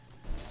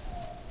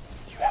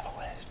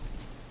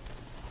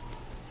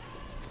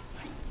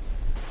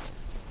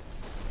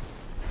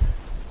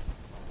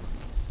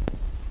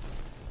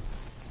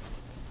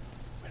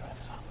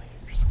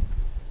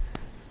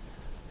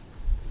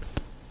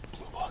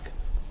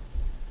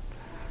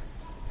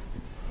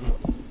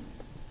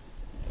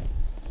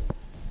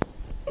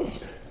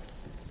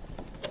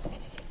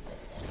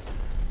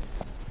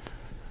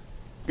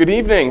Good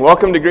evening.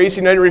 Welcome to Grace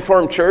United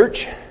Reformed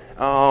Church.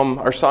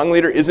 Our song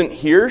leader isn't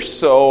here,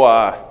 so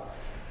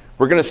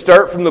we're going to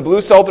start from the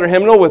Blue Psalter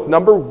hymnal with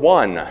number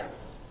 1.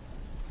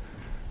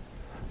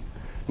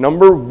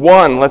 Number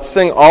 1. Let's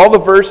sing all the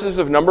verses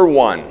of number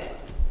 1.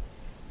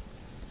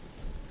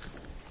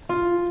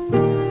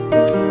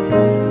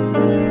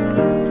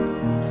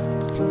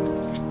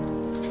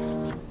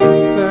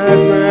 That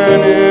man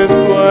is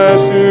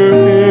blessed who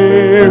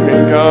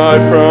fearing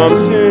God from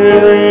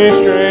sin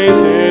restrains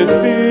his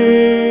feet.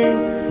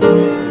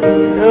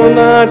 He'll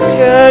not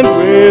stand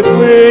with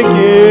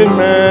wicked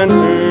men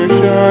who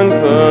shuns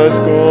the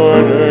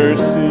scorner's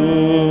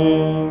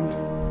seat.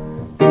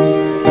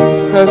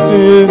 Blessed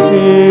is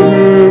he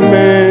who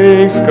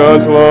makes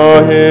God's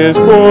law his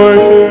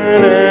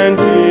portion and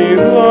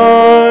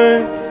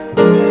delight,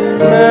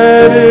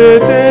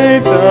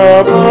 meditates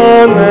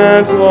upon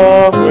that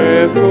law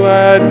with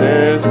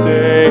gladness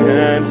day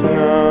and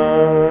night.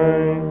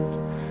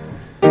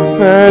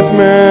 That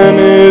man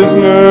is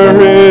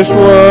nourished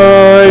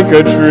like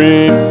a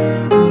tree.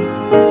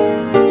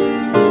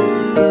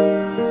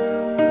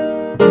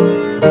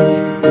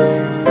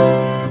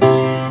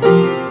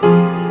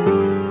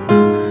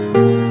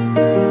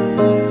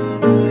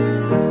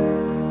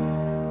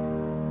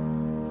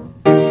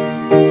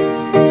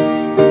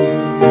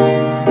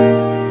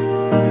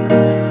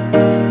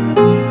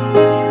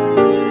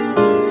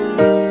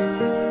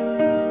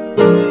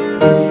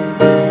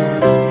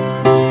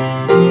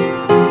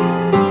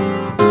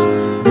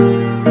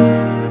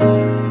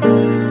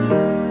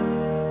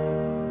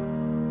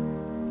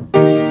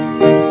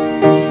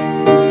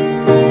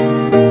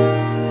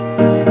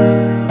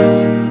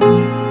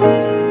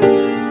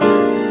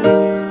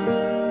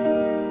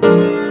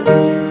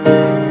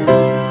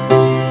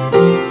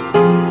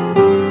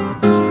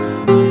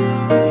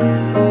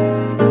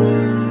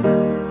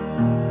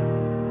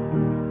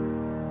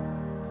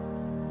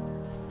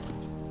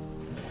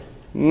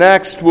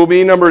 Next will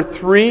be number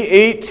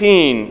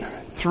 318.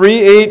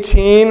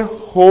 318,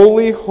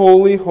 Holy,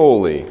 Holy,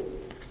 Holy.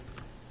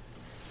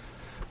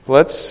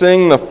 Let's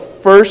sing the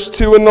first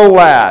two and the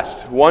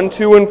last. 1,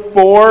 2, and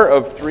 4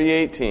 of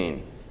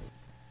 318.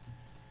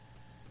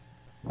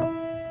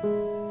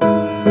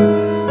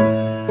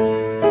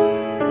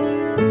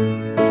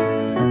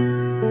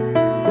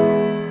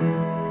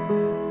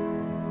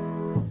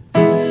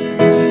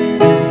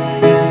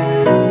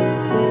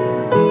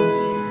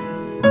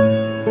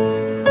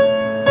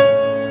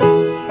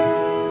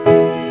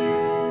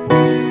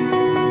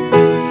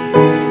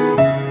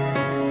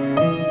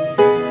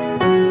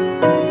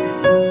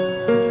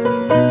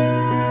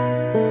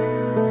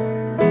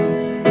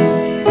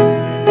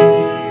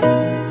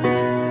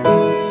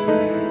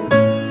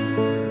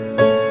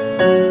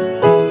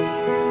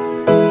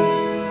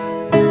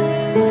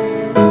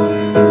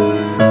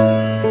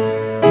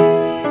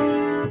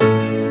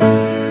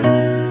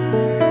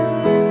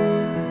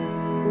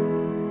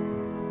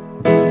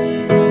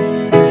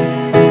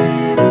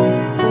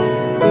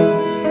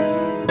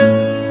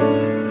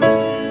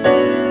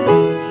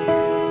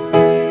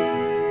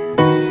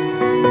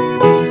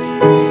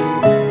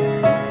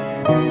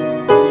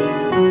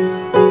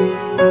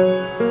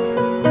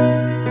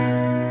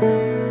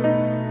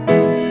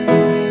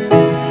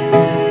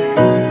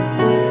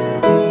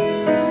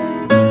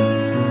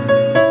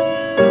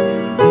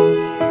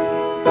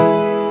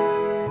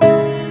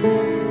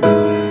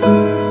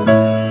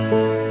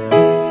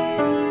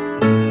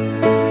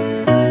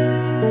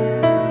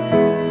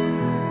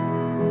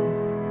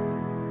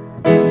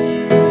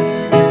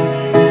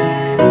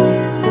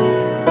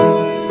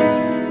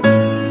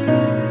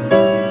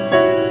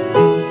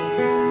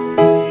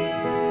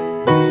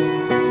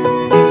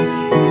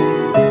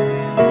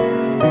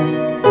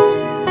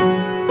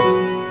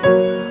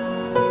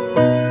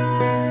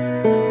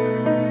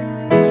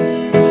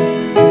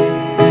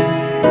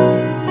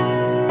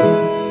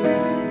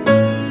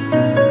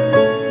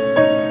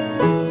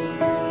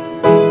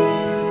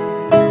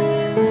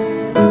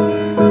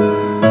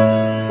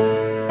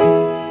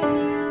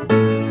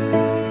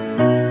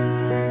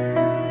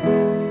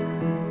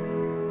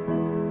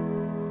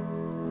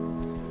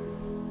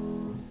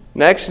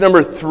 Next,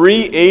 number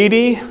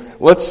 380.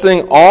 Let's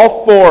sing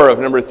all 4 of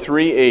number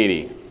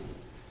 380.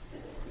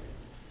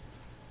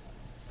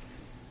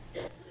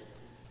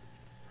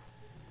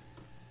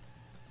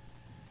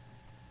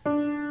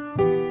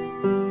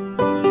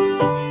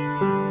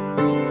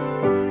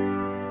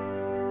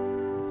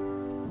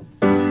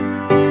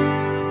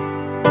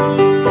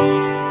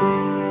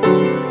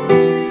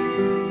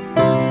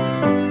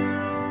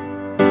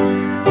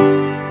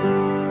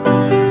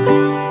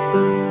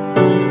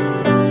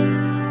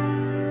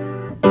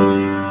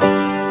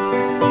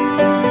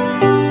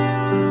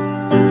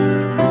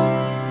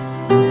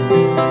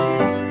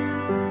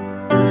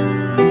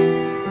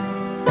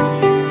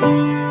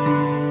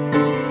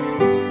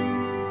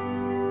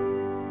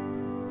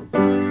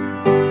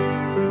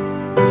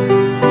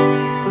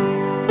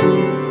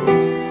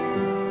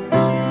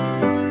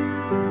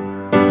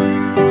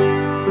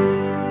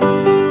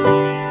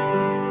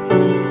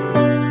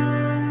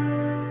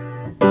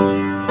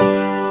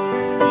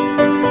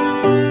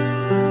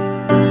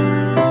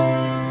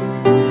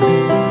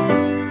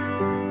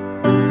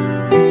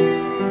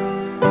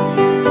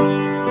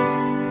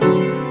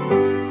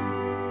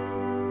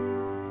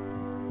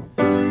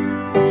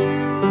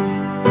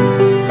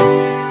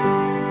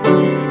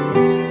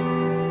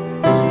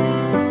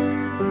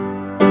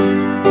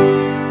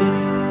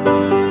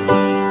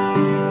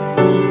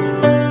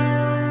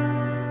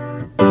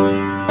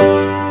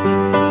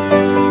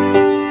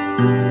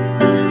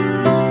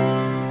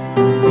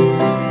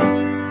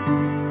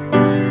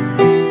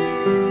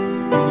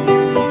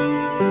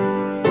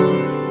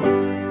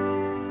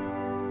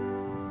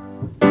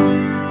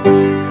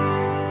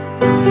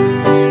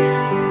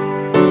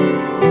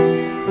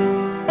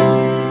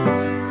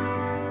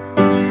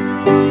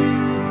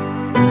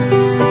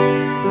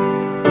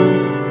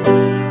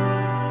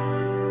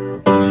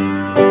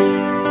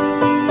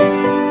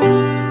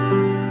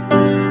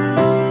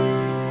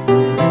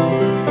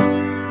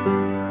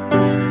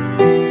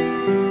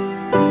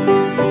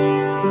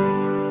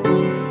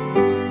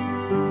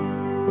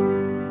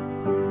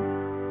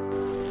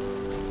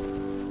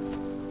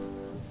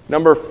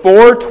 Number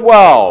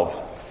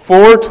 412.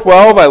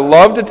 412, I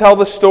love to tell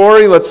the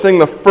story. Let's sing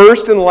the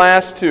first and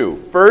last two.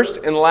 First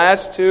and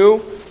last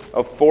two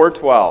of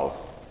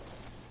 412.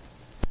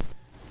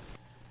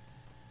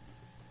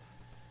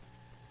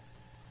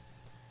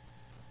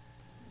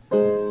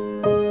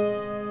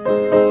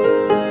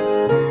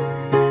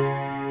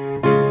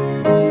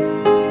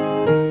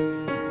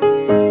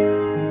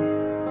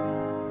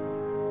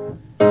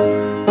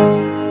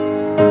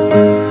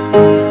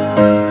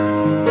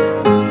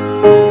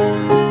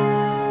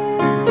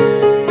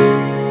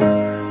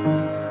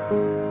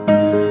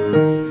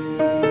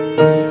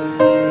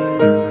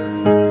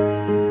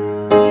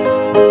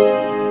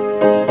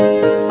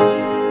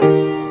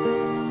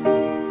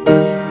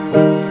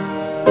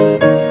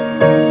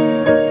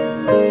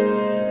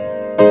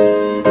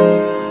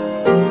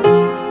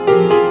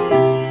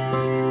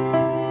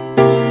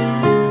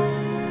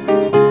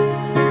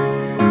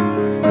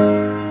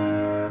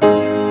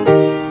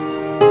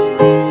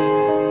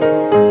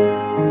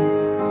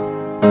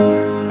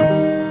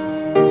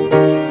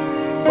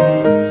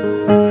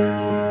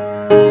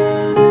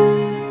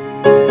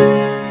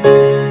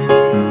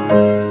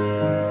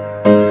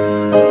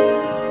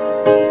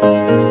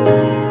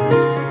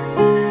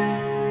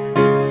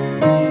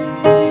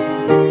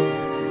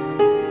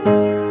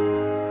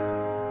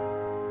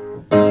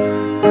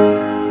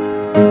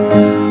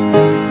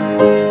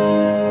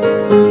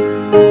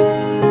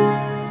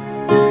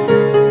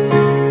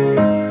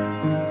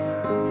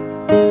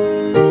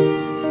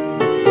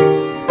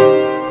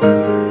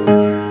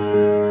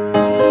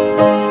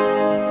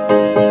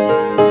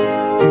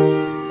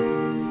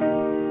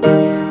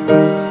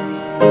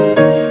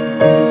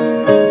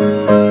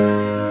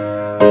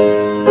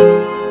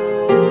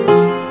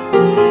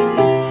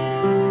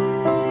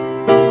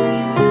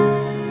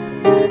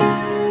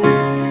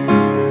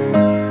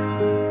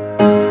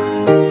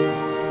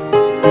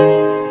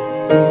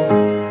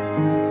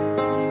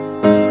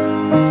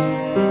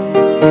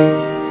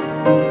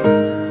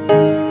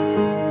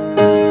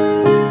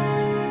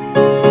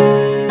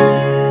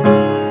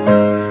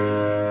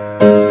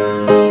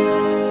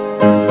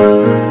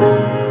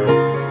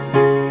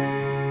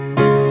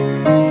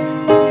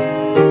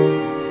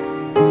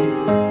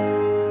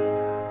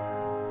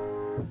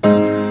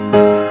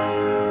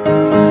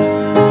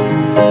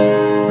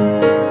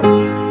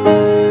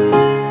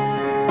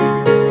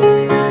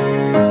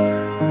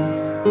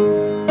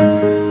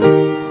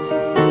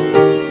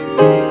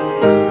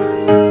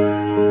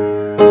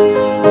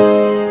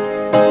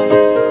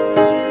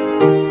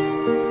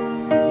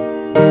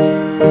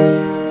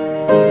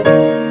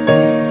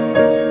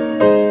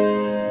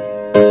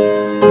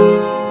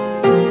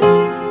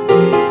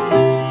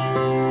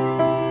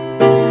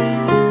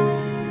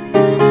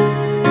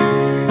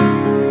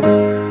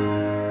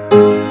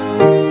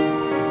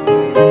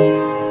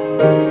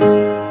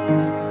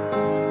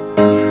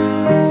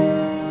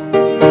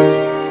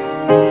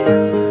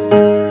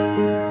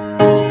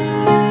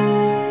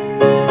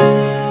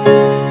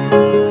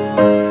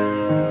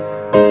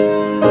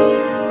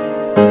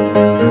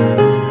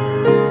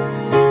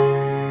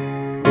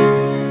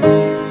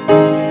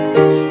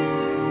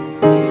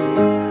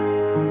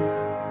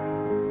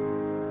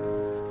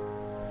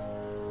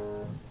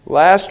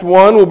 Last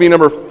one will be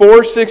number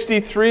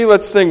 463.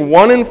 Let's sing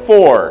 1 and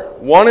 4.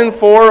 1 and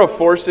 4 of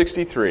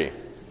 463.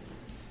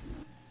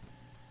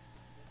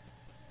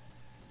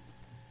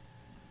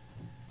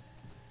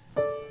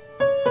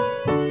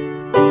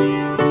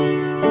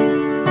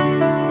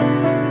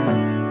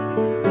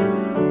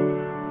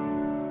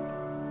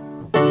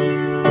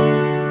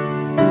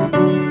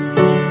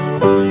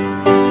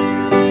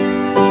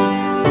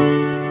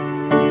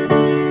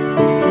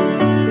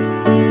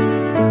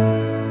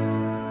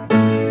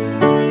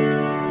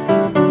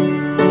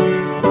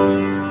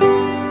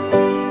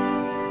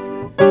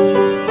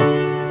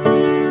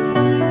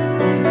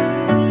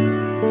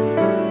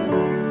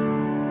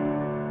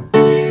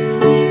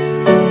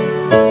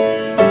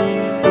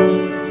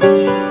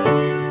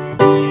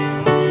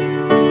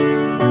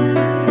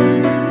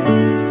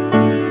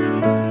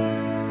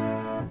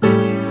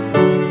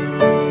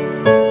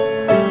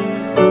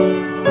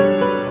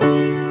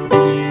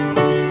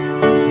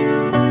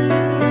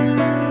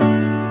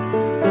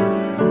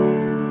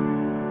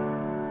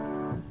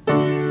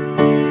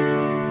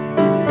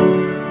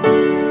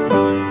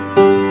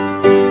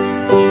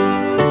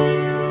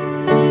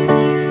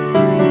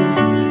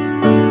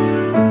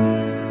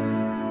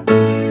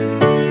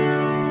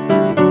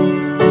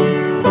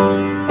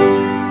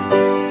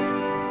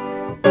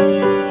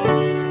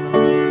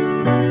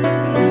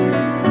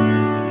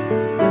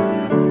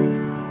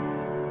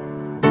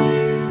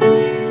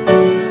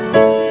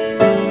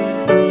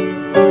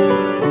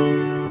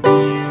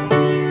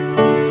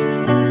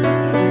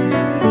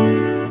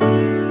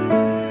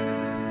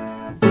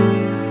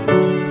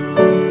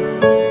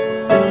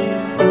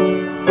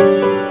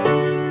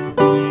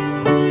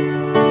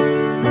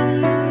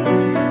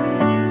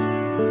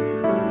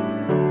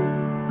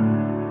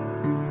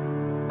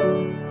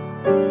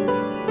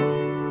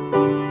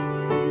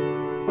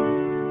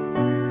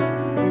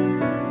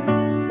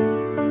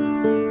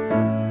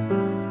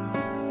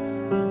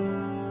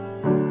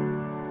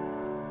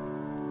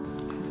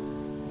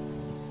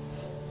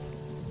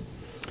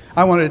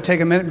 I wanted to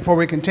take a minute before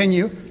we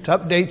continue to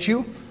update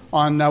you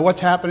on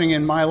what's happening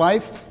in my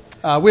life.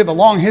 We have a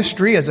long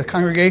history as a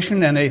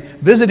congregation and a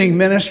visiting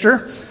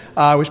minister.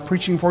 I was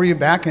preaching for you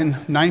back in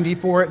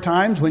 '94 at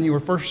times when you were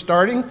first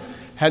starting.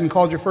 Hadn't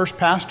called your first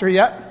pastor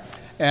yet,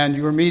 and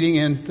you were meeting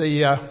in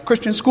the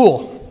Christian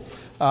school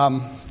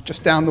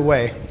just down the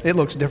way. It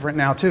looks different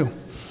now, too.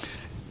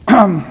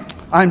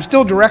 I'm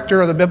still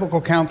director of the Biblical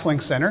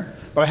Counseling Center,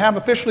 but I have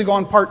officially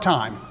gone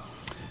part-time.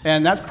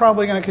 And that's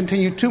probably going to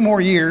continue 2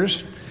 more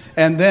years,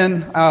 and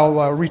then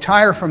I'll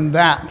retire from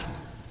that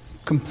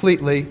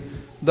completely,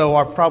 though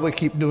I'll probably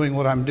keep doing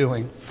what I'm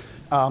doing.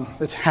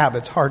 It's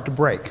habits, hard to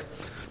break.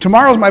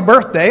 Tomorrow's my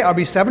birthday. I'll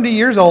be 70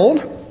 years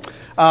old.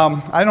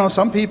 I know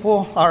some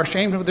people are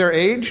ashamed of their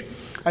age.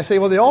 I say,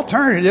 well, the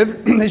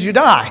alternative is you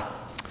die.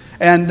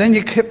 And then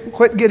you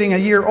quit getting a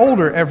year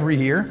older every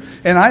year.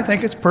 And I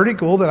think it's pretty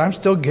cool that I'm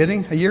still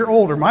getting a year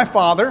older. My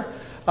father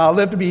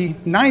lived to be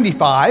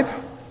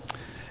 95.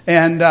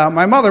 And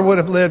my mother would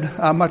have lived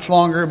much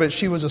longer, but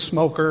she was a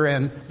smoker,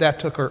 and that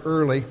took her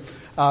early.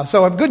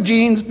 So I have good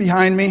genes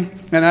behind me,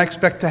 and I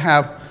expect to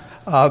have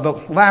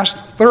the last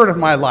third of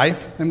my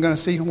life. I'm going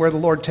to see where the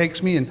Lord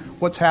takes me and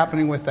what's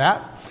happening with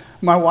that.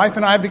 My wife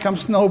and I have become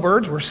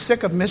snowbirds. We're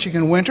sick of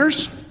Michigan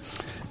winters.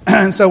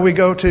 And so we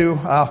go to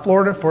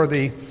Florida for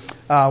the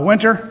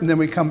winter, and then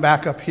we come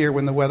back up here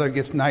when the weather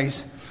gets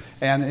nice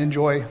and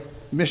enjoy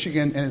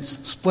Michigan in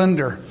its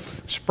splendor.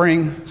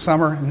 Spring,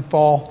 summer, and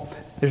fall.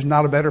 There's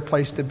not a better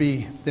place to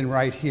be than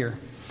right here.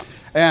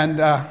 And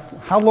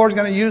how the Lord's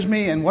going to use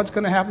me and what's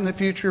going to happen in the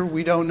future,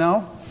 we don't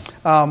know.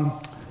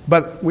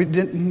 But we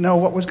didn't know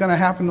what was going to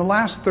happen the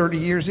last 30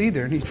 years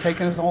either. And He's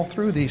taken us all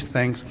through these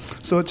things.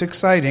 So it's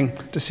exciting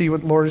to see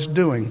what the Lord is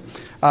doing.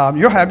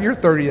 You'll have your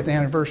 30th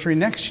anniversary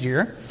next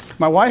year.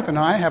 My wife and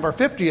I have our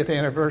 50th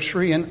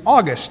anniversary in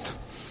August.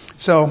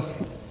 So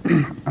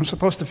I'm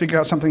supposed to figure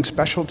out something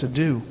special to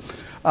do.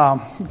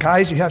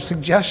 Guys, you have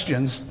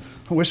suggestions.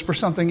 Whisper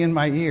something in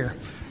my ear.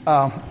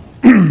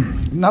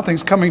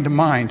 Nothing's coming to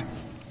mind.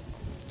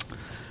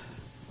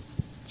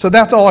 So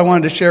that's all I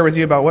wanted to share with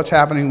you about what's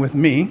happening with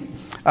me.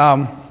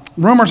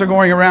 Rumors are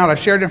going around. I've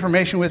shared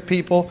information with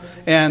people,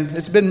 and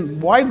it's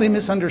been widely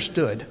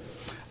misunderstood.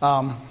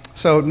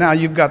 So now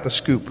you've got the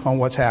scoop on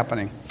what's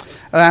happening.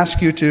 I ask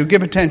you to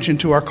give attention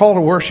to our call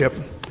to worship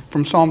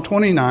from Psalm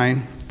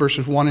 29,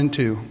 verses 1 and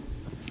 2.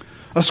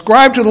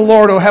 Ascribe to the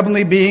Lord, O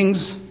heavenly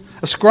beings.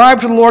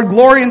 Ascribe to the Lord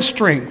glory and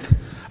strength.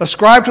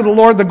 Ascribe to the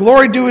Lord the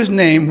glory due His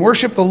name.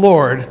 Worship the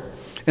Lord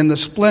in the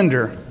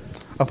splendor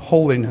of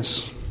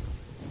holiness.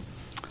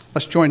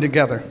 Let's join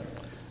together,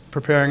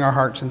 preparing our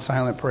hearts in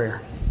silent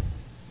prayer.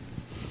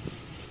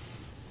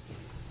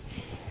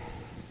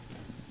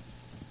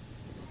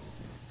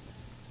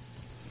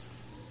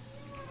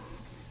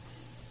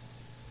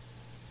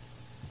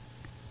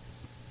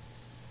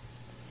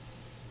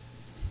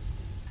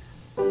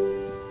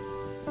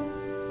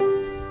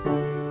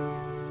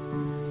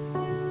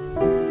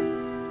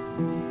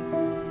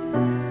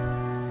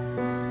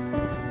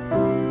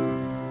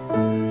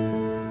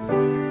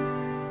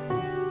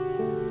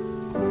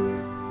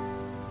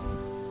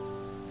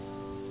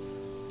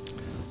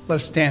 Let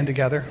us stand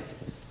together.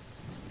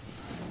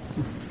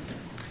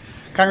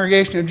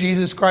 Congregation of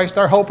Jesus Christ,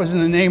 our hope is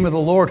in the name of the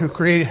Lord who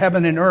created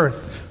heaven and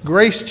earth.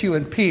 Grace to you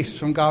and peace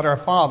from God our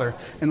Father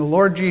and the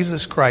Lord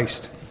Jesus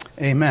Christ.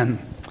 Amen.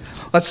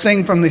 Let's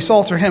sing from the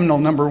Psalter hymnal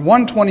number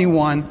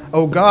 121,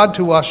 O God,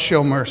 to us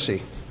show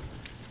mercy.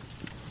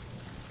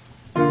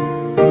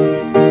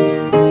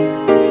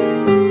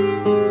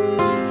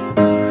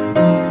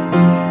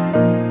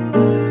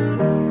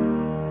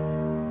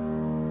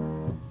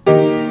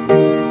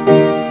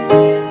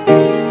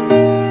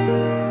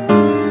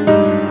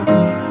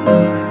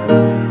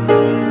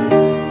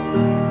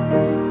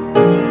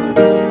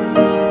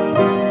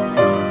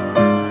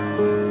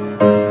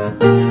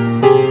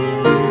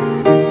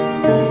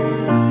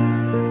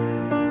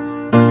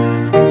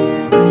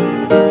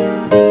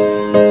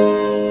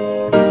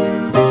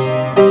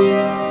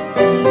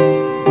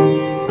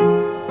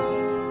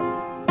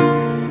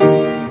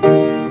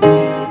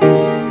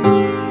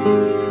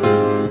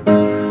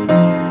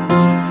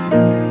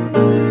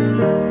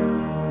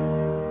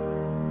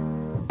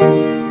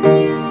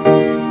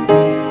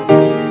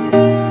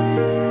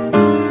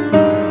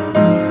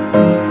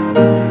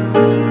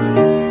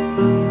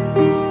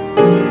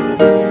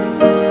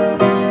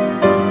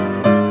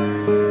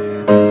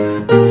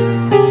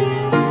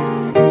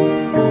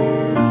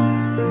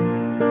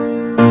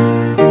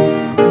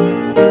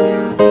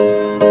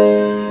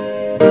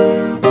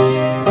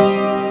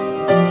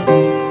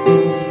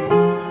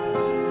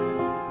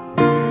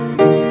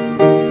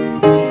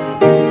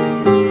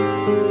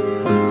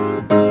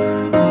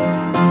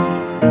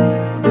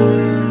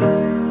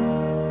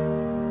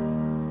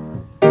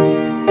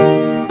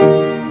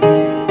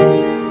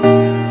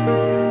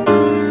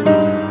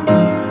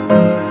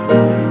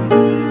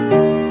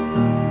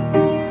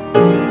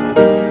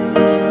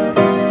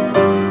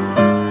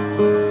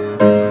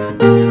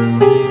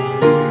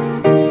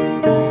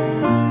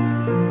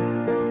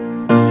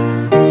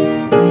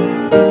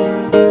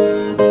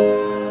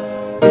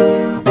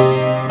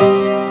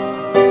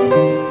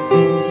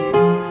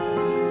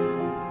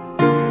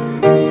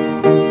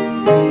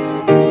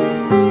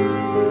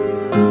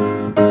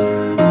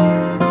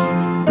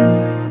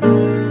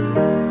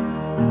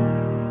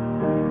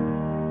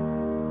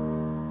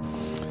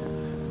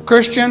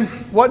 Christian,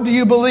 what do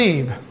you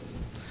believe?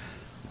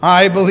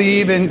 I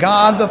believe in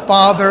God the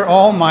Father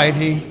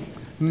Almighty,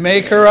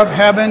 maker of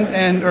heaven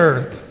and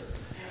earth,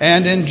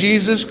 and in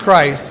Jesus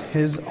Christ,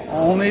 his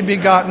only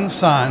begotten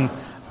Son,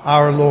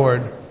 our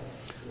Lord,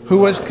 who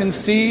was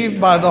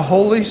conceived by the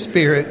Holy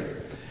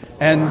Spirit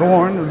and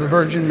born of the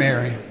Virgin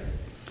Mary,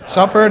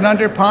 suffered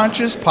under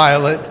Pontius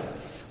Pilate,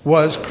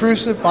 was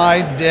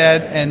crucified,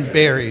 dead, and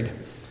buried.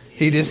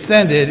 He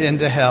descended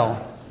into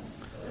hell.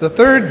 The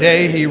third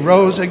day he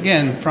rose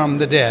again from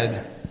the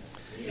dead.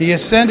 He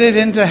ascended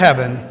into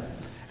heaven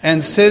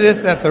and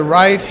sitteth at the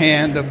right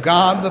hand of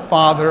God the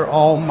Father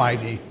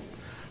Almighty.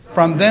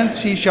 From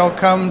thence he shall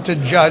come to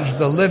judge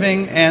the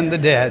living and the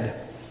dead.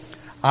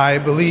 I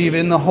believe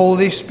in the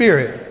Holy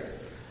Spirit.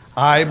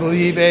 I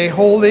believe a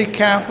holy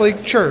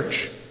Catholic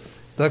Church,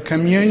 the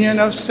communion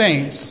of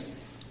saints,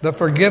 the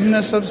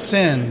forgiveness of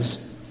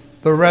sins,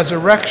 the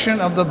resurrection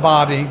of the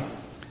body,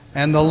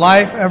 and the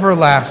life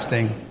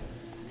everlasting.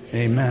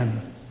 Amen.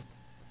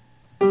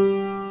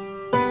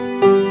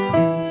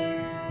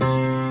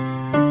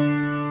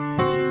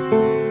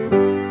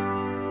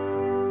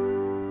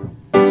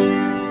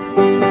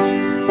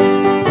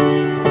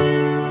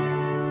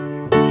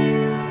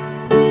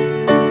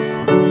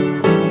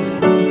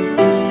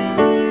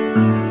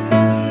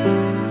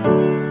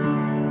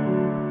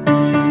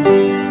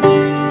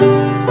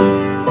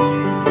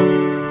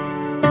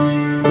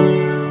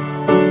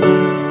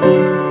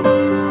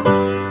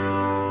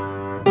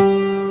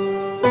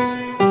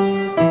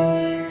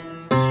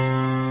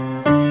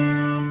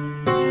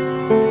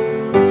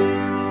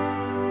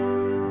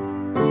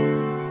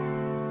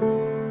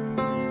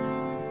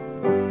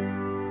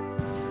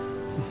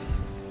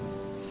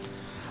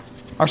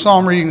 Our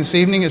psalm reading this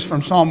evening is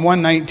from Psalm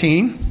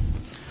 119.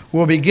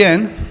 We'll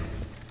begin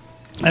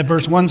at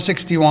verse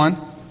 161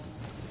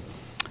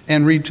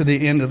 and read to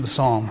the end of the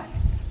psalm.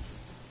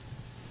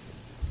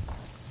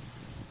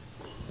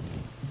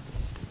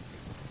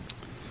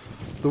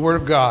 The Word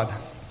of God.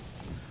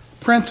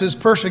 Princes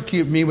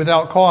persecute me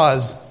without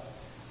cause,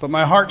 but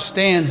my heart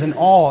stands in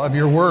awe of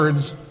your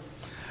words.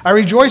 I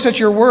rejoice at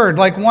your word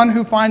like one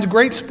who finds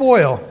great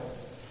spoil.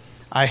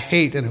 I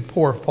hate and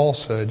abhor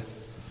falsehood,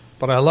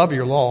 but I love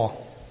your law.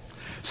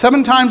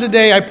 7 times a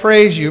day I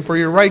praise you for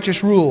your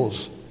righteous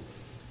rules.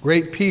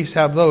 Great peace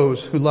have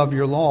those who love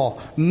your law.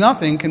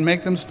 Nothing can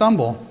make them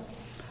stumble.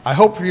 I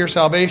hope for your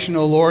salvation,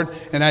 O Lord,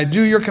 and I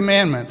do your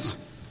commandments.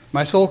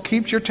 My soul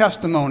keeps your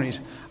testimonies.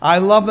 I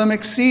love them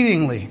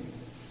exceedingly.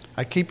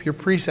 I keep your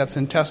precepts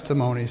and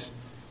testimonies,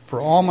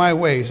 for all my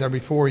ways are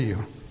before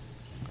you.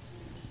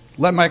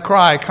 Let my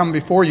cry come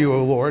before you,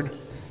 O Lord.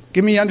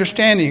 Give me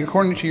understanding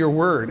according to your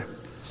word.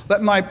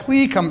 Let my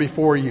plea come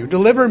before you.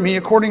 Deliver me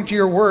according to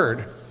your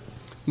word.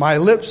 My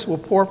lips will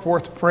pour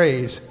forth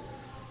praise,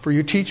 for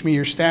you teach me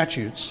your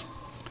statutes.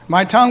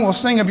 My tongue will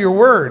sing of your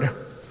word,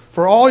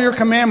 for all your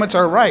commandments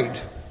are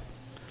right.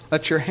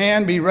 Let your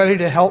hand be ready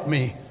to help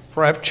me,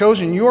 for I have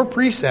chosen your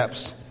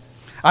precepts.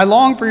 I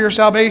long for your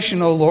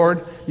salvation, O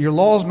Lord. Your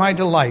law is my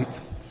delight.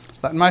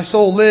 Let my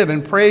soul live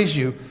and praise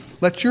you.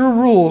 Let your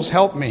rules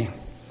help me.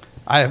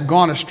 I have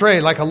gone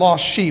astray like a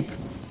lost sheep.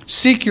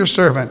 Seek your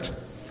servant,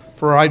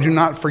 for I do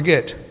not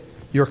forget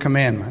your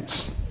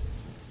commandments.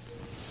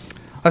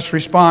 Let's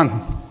respond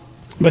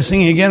by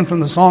singing again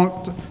from the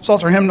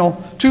Psalter hymnal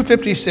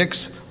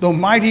 256, Though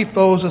Mighty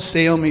Foes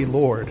Assail Me,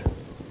 Lord.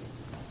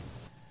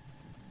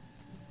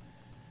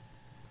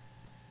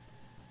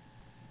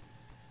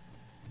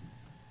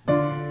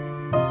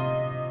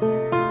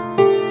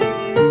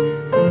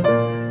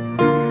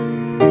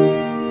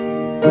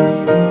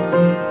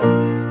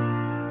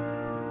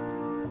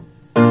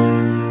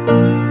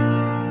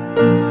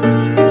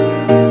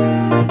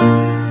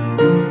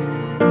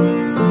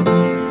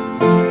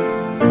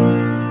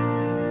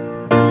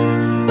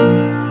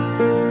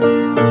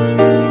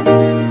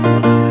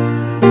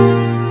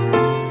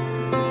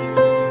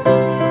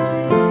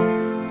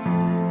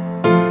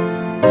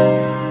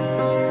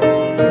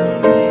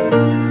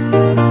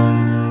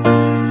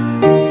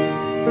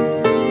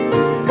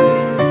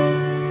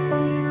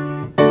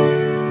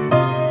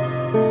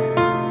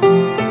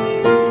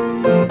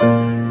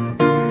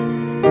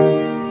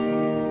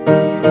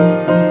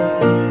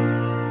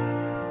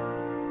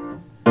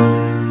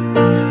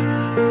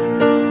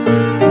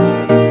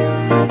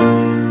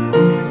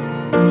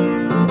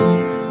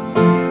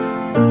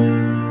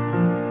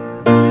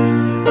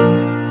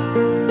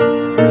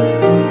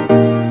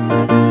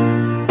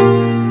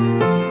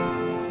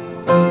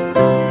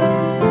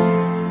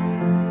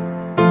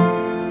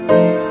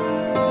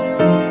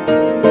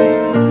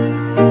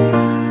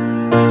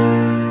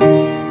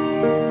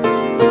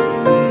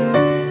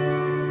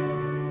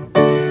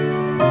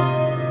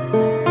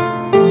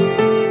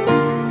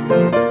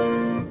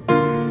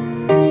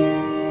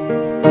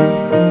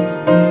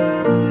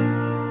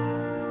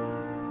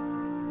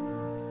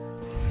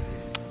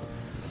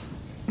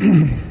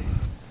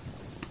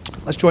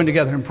 Let's join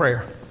together in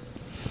prayer.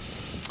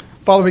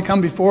 Father, we come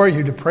before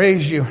you to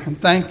praise you and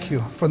thank you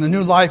for the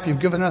new life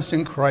you've given us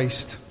in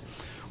Christ.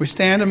 We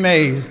stand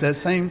amazed that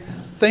same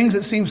things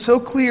that seem so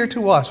clear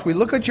to us. We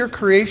look at your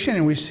creation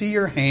and we see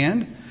your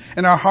hand,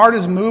 and our heart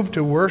is moved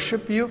to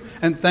worship you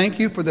and thank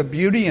you for the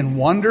beauty and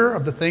wonder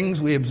of the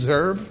things we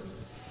observe.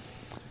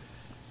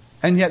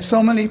 And yet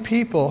so many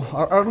people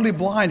are utterly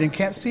blind and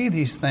can't see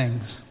these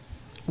things.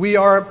 We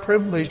are a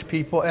privileged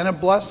people and a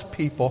blessed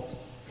people.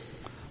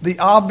 The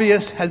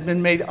obvious has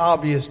been made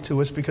obvious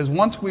to us because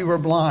once we were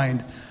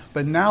blind,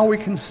 but now we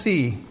can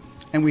see,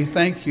 and we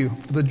thank you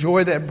for the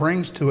joy that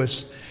brings to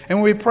us.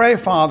 And we pray,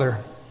 Father,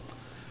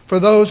 for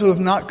those who have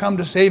not come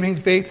to saving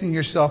faith in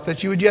yourself,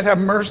 that you would yet have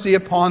mercy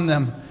upon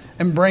them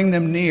and bring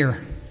them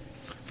near.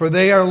 For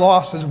they are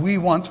lost as we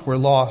once were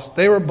lost.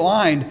 They were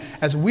blind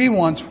as we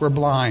once were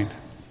blind.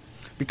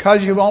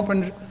 Because you've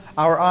opened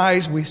our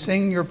eyes, we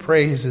sing your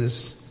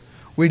praises.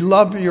 We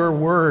love your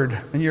word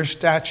and your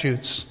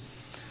statutes.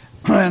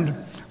 And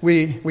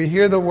we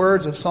hear the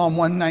words of Psalm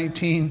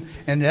 119,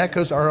 and it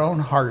echoes our own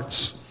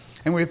hearts.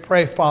 And we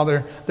pray,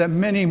 Father, that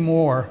many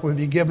more would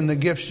be given the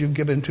gifts you've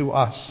given to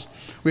us.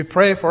 We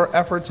pray for our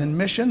efforts in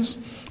missions.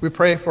 We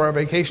pray for our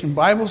Vacation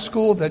Bible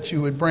School, that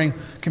you would bring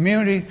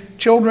community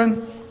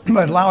children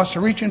that allow us to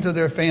reach into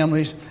their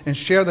families and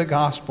share the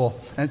gospel,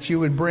 and that you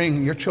would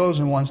bring your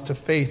chosen ones to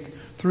faith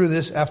through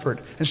this effort,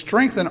 and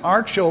strengthen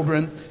our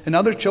children and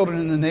other children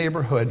in the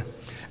neighborhood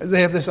as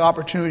they have this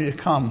opportunity to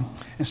come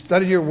and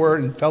study your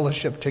word and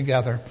fellowship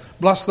together.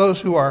 Bless those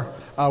who are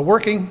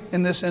working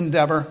in this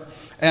endeavor,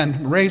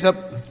 and raise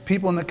up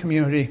people in the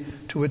community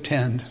to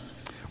attend.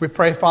 We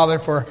pray, Father,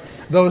 for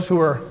those who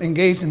are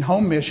engaged in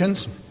home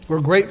missions. We're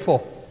grateful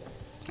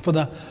for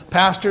the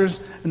pastors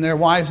and their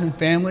wives and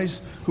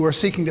families who are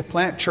seeking to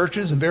plant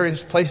churches in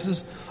various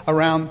places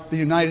around the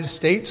United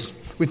States.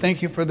 We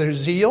thank you for their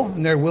zeal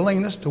and their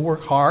willingness to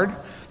work hard,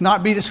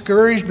 not be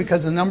discouraged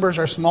because the numbers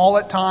are small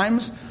at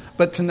times,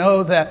 but to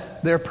know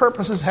that their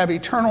purposes have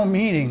eternal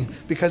meaning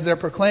because they're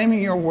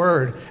proclaiming your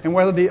word. And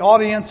whether the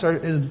audience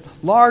is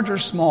large or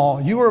small,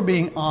 you are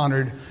being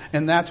honored,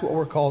 and that's what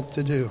we're called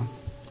to do.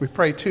 We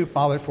pray too,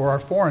 Father, for our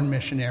foreign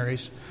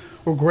missionaries.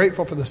 We're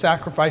grateful for the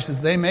sacrifices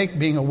they make,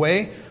 being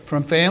away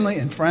from family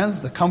and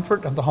friends, the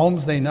comfort of the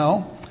homes they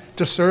know,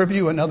 to serve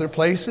you in other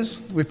places.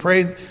 We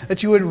pray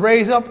that you would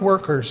raise up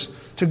workers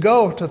to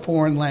go to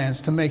foreign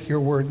lands to make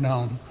your word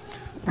known.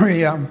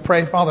 We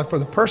pray, Father, for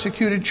the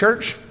persecuted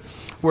church,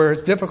 where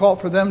it's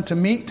difficult for them to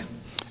meet,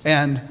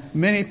 and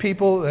many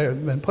people that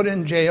have been put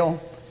in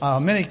jail,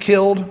 many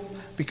killed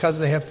because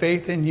they have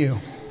faith in you.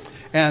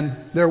 And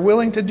they're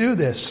willing to do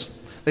this.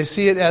 They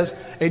see it as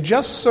a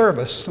just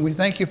service, and we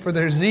thank you for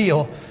their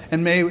zeal,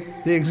 and may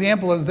the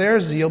example of their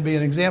zeal be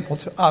an example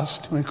to us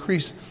to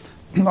increase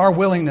our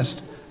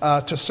willingness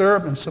to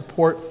serve and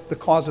support the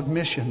cause of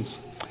missions.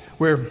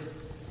 We're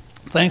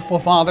thankful,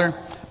 Father,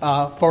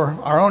 for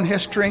our own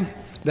history,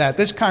 that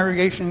this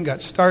congregation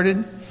got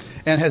started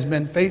and has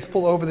been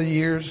faithful over the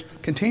years.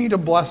 Continue to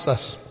bless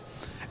us.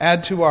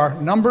 Add to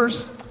our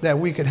numbers, that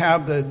we could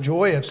have the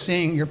joy of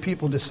seeing your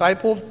people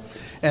discipled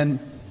and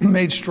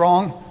made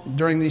strong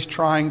during these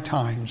trying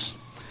times.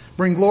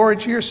 Bring glory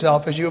to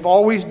yourself as you have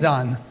always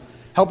done.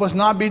 Help us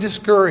not be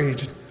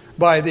discouraged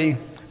by the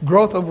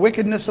growth of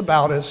wickedness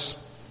about us,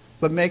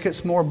 but make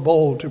us more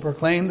bold to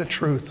proclaim the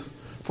truth.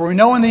 For we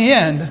know in the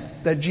end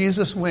that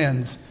Jesus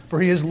wins. For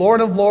he is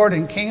Lord of lords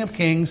and King of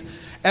kings.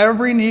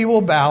 Every knee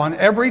will bow and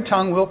every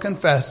tongue will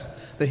confess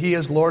that he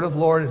is Lord of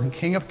lords and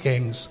King of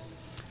kings.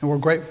 And we're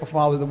grateful,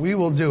 Father, that we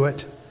will do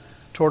it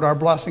toward our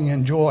blessing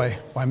and joy,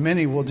 while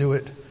many will do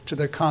it to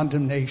their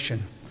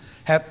condemnation.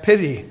 Have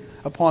pity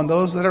upon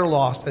those that are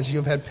lost as you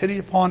have had pity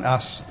upon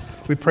us.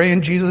 We pray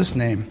in Jesus'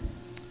 name.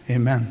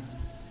 Amen.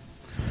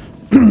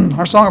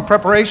 Our song of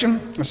preparation,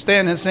 we'll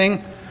stand and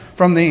sing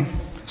from the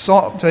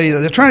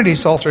Trinity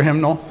Psalter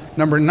hymnal,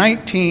 number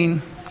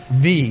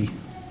 19B.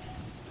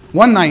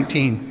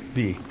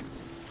 119B.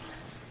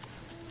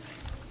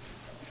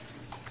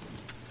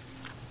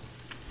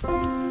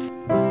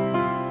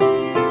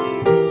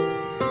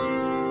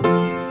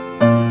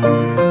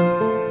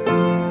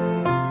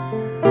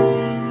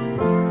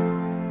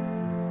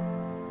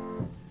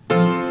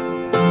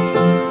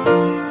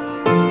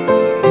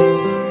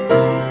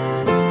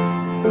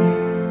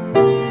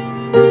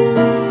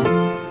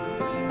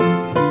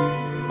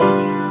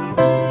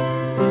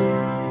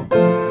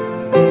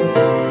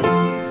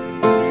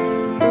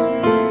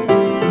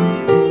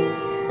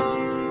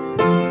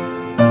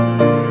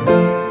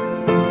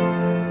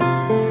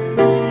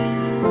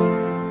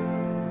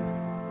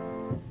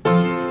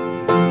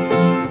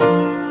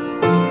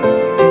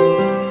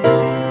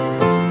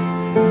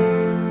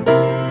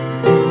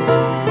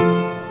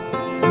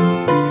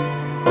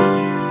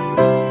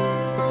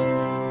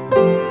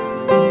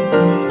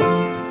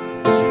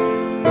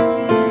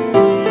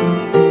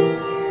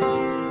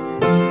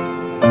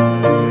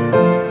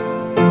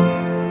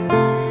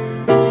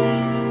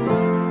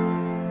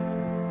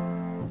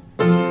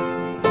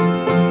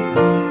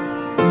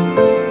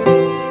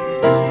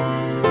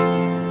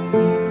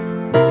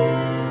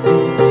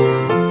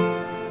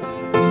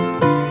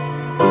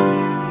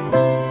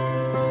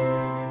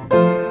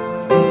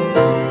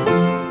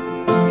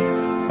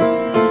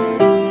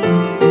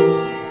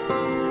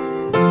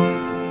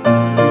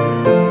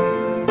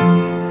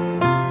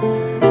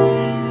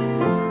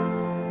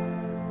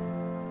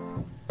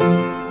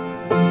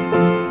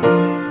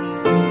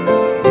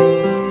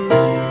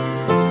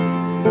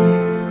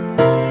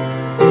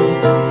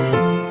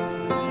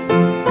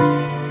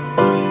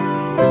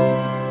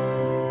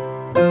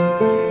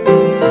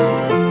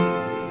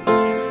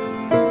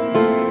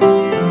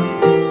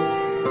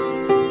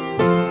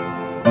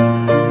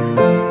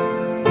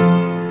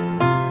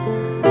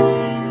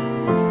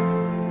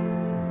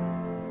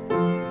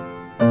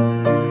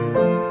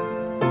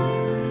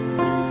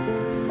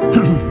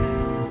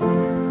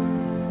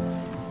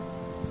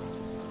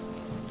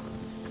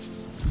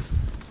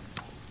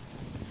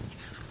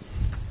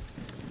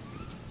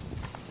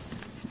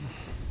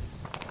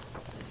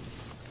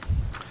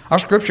 Our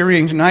scripture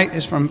reading tonight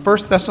is from 1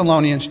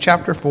 Thessalonians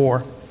chapter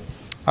 4.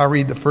 I'll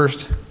read the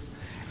first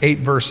 8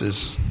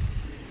 verses.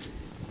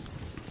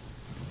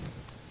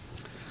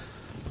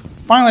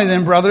 Finally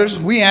then, brothers,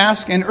 we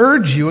ask and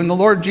urge you in the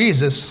Lord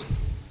Jesus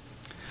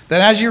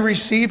that as you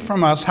receive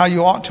from us how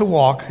you ought to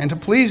walk and to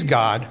please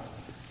God,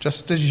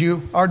 just as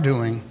you are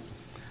doing,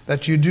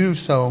 that you do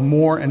so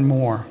more and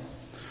more.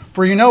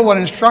 For you know what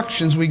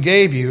instructions we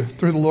gave you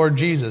through the Lord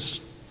Jesus.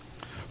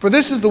 For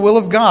this is the will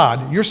of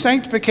God, your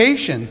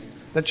sanctification,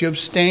 that you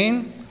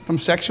abstain from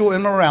sexual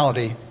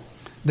immorality,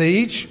 that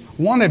each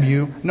one of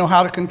you know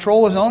how to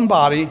control his own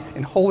body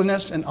in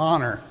holiness and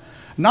honor,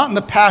 not in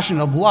the passion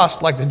of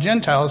lust like the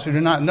Gentiles who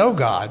do not know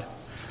God,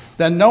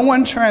 that no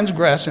one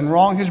transgress and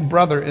wrong his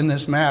brother in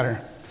this matter,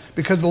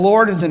 because the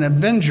Lord is an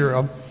avenger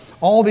of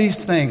all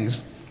these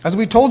things, as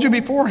we told you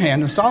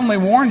beforehand and solemnly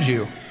warned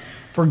you.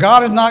 For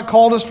God has not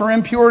called us for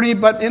impurity,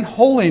 but in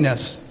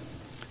holiness.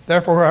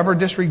 Therefore, whoever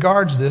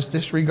disregards this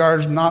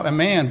disregards not a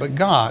man, but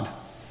God,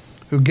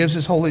 who gives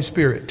his Holy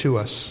Spirit to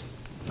us.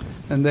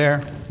 And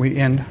there we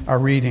end our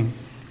reading.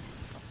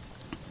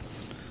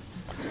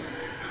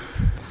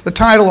 The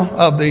title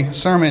of the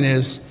sermon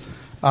is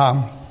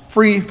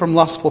Free from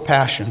Lustful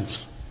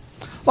Passions.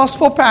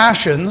 Lustful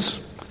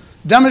passions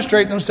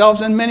demonstrate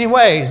themselves in many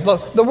ways.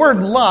 The word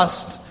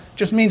lust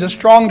just means a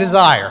strong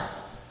desire.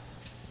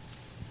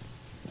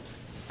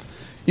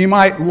 You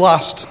might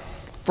lust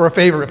for a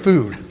favorite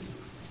food.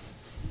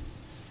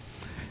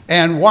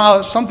 And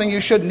while it's something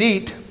you shouldn't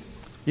eat,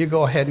 you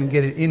go ahead and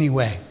get it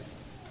anyway.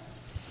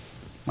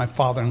 My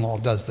father-in-law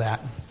does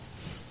that.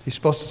 He's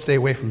supposed to stay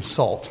away from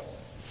salt.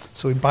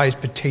 So he buys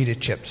potato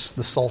chips,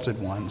 the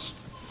salted ones,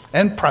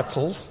 and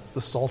pretzels, the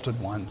salted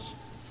ones.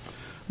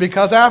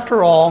 Because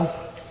after all,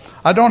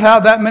 I don't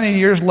have that many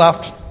years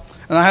left,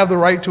 and I have the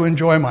right to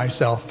enjoy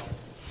myself.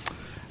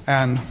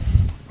 And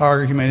our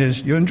argument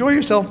is, you enjoy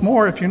yourself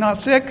more if you're not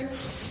sick,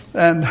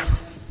 and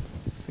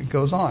it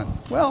goes on.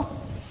 Well,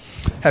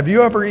 have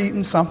you ever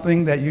eaten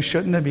something that you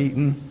shouldn't have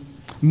eaten,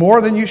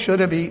 more than you should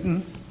have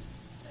eaten?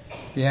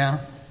 Yeah.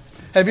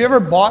 Have you ever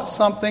bought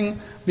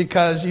something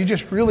because you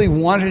just really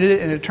wanted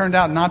it and it turned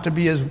out not to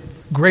be as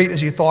great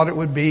as you thought it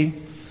would be?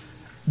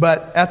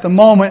 But at the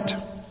moment,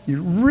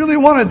 you really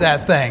wanted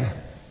that thing.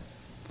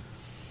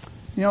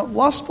 You know,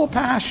 lustful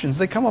passions,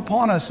 they come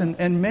upon us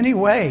in many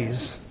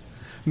ways.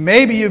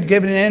 Maybe you've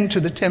given in to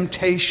the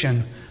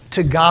temptation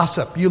to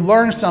gossip. You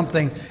learned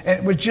something and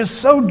it was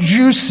just so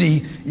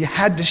juicy you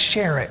had to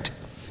share it.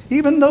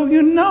 Even though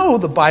you know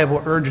the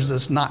Bible urges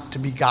us not to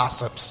be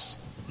gossips.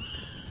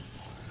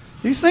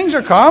 These things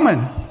are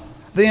common.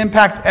 They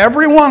impact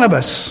every one of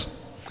us.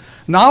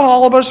 Not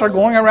all of us are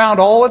going around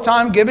all the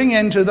time giving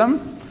in to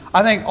them.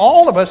 I think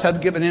all of us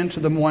have given in to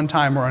them one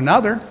time or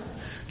another.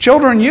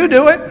 Children, you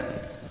do it.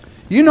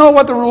 You know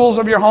what the rules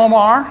of your home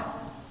are.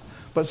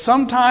 But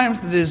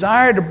sometimes the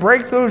desire to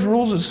break those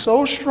rules is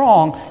so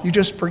strong, you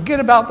just forget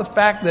about the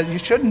fact that you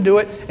shouldn't do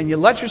it, and you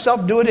let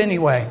yourself do it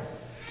anyway.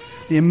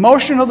 The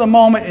emotion of the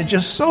moment is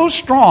just so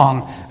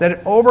strong that it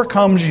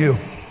overcomes you.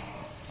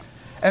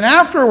 And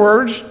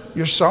afterwards,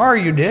 you're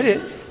sorry you did it.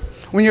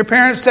 When your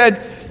parents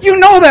said, you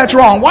know that's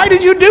wrong, why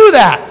did you do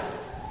that?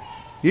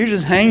 You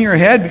just hang your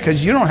head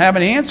because you don't have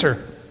an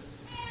answer.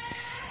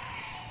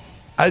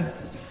 I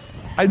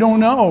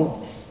don't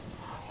know.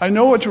 I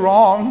know it's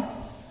wrong.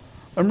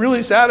 I'm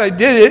really sad I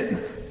did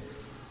it.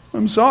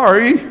 I'm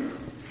sorry.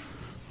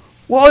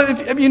 Well,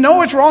 if you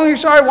know it's wrong, you're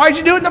sorry, why'd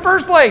you do it in the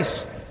first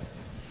place?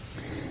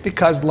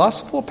 Because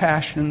lustful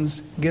passions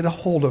get a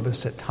hold of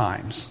us at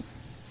times.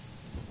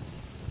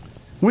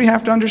 We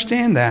have to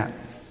understand that.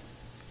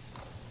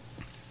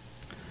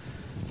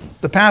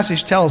 The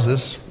passage tells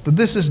us, but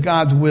this is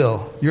God's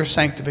will, your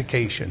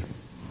sanctification.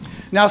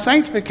 Now,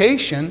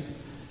 sanctification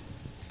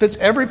fits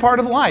every part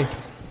of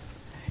life.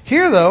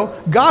 Here, though,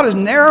 God is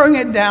narrowing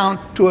it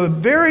down to a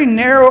very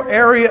narrow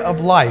area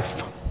of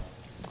life.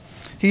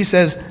 He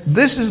says,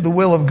 this is the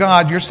will of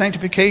God, your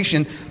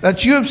sanctification,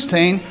 that you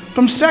abstain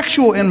from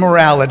sexual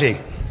immorality.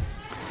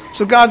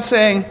 So God's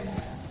saying,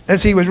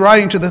 as he was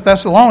writing to the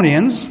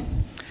Thessalonians,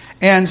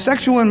 and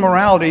sexual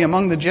immorality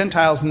among the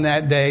Gentiles in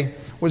that day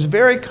was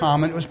very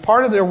common. It was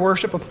part of their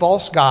worship of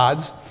false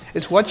gods.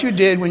 It's what you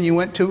did when you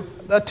went to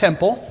a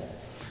temple.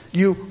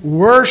 You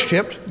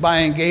worshipped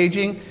by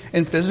engaging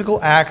in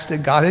physical acts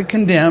that God had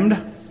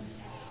condemned.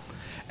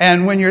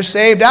 And when you're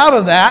saved out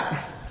of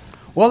that,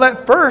 well,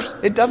 at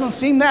first, it doesn't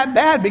seem that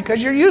bad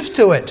because you're used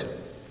to it.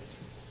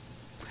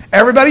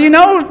 Everybody you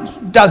know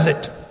does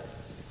it.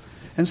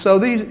 And so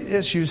these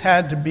issues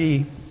had to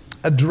be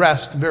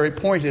addressed very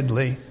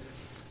pointedly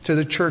to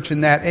the church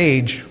in that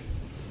age.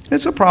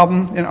 It's a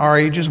problem in our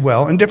age as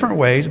well, in different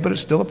ways, but it's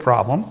still a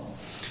problem.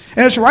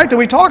 And it's right that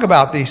we talk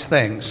about these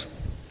things,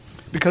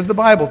 because the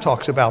Bible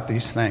talks about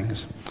these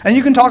things. And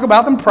you can talk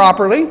about them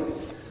properly.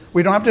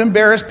 We don't have to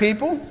embarrass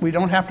people. We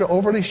don't have to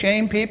overly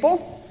shame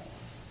people.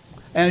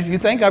 And if you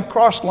think I've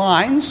crossed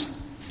lines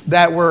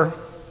that were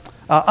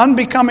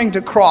unbecoming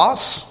to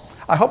cross,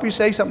 I hope you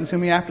say something to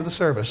me after the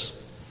service.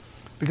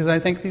 because I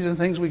think these are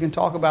things we can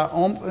talk about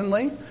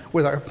openly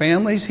with our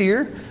families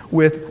here,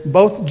 with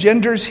both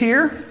genders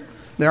here.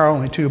 There are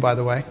only two, by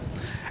the way.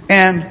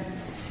 And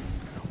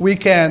we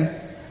can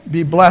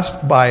be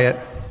blessed by it,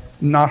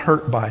 not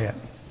hurt by it.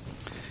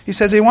 He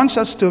says he wants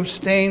us to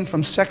abstain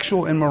from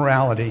sexual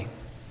immorality.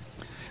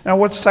 Now,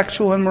 what's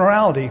sexual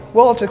immorality?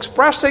 Well, it's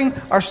expressing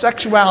our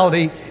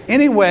sexuality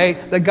any way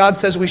that God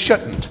says we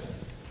shouldn't.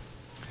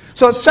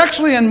 So it's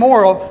sexually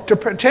immoral to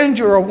pretend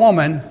you're a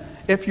woman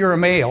if you're a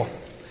male.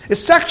 It's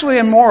sexually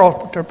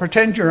immoral to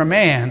pretend you're a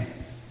man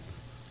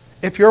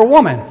if you're a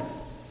woman.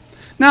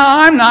 Now,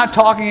 I'm not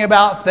talking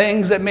about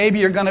things that maybe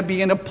you're going to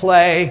be in a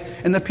play,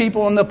 and the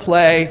people in the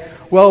play,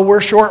 well,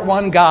 we're short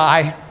one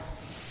guy,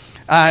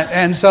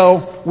 and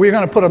so we're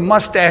going to put a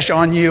mustache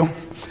on you,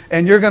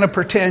 and you're going to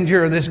pretend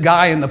you're this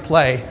guy in the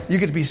play. You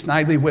get to be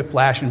Snidely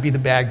Whiplash and be the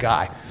bad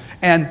guy.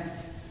 And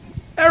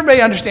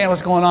everybody understand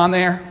what's going on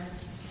there?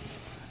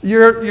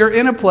 You're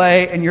in a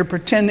play, and you're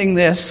pretending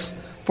this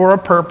for a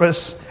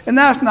purpose, and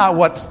that's not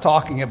what it's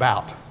talking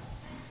about.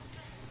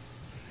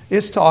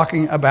 It's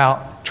talking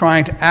about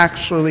trying to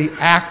actually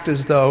act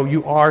as though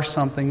you are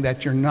something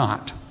that you're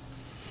not.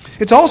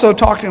 It's also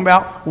talking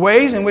about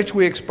ways in which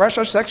we express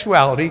our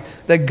sexuality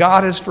that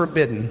God has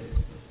forbidden.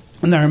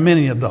 And there are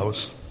many of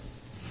those.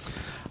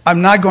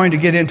 I'm not going to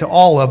get into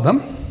all of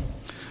them,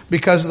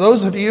 because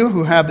those of you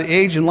who have the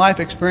age and life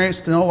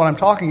experience to know what I'm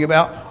talking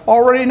about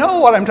already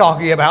know what I'm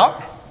talking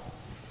about.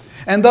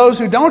 And those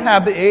who don't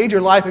have the age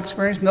or life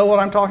experience to know what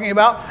I'm talking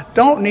about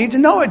don't need to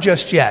know it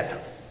just yet.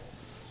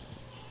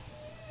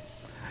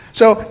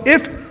 So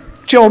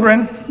if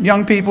children,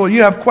 young people,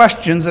 you have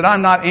questions that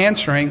I'm not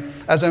answering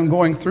as I'm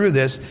going through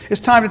this,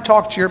 it's time to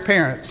talk to your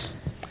parents.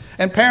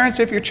 And parents,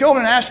 if your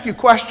children ask you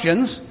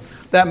questions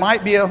that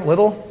might be a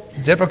little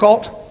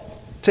difficult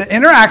to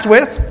interact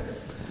with,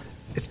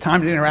 it's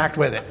time to interact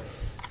with it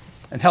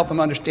and help them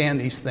understand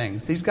these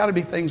things. These got to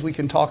be things we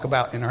can talk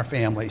about in our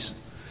families,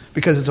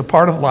 because it's a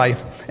part of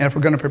life. And if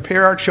we're going to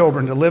prepare our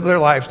children to live their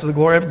lives to the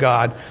glory of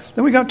God,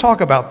 then we got to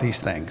talk about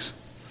these things.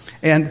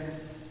 And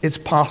it's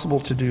possible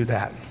to do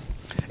that.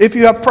 If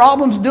you have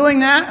problems doing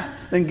that,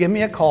 then give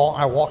me a call.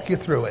 I'll walk you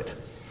through it.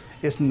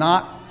 It's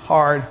not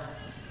hard,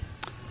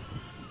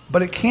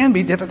 but it can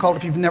be difficult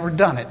if you've never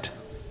done it.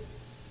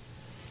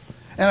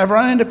 And I've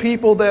run into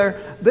people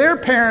their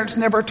parents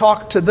never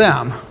talked to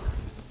them.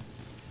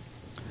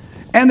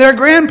 And their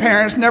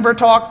grandparents never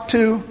talked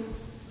to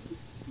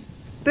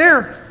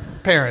their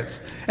parents.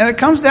 And it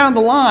comes down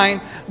the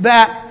line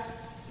that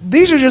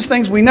these are just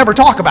things we never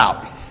talk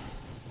about.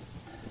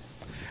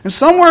 And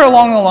somewhere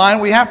along the line,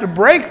 we have to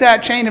break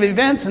that chain of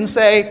events and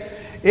say,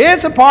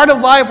 it's a part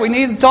of life we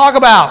need to talk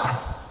about.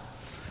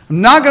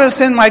 I'm not going to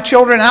send my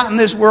children out in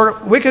this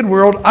wicked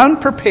world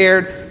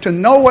unprepared to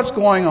know what's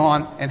going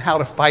on and how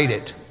to fight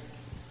it.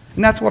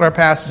 And that's what our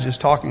passage is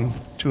talking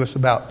to us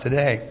about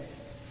today.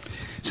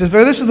 It says,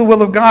 for this is the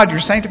will of God, your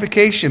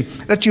sanctification,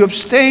 that you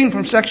abstain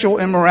from sexual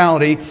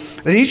immorality,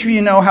 that each of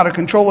you know how to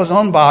control his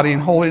own body in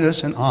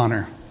holiness and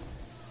honor.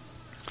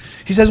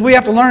 He says we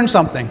have to learn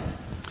something.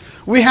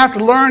 We have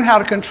to learn how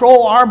to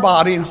control our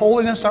body in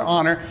holiness and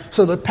honor,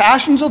 so the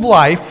passions of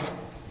life,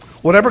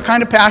 whatever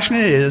kind of passion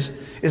it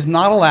is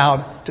not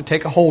allowed to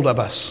take a hold of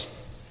us.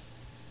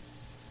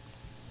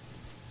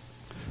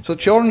 So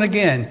children,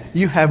 again,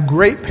 you have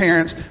great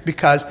parents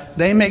because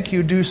they make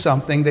you do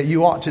something that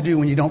you ought to do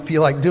when you don't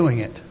feel like doing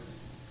it.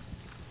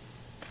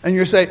 And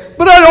you say,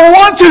 but I don't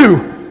want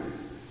to.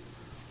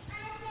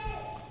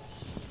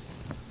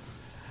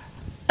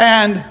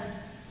 And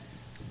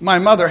my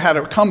mother had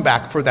a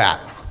comeback for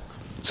that.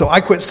 So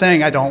I quit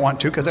saying I don't want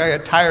to because I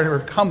got tired of her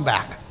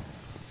comeback.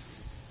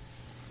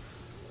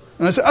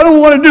 And I said, I don't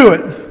want to do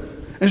it.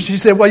 And she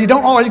said, well, you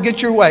don't always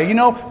get your way. You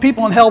know,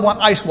 people in hell want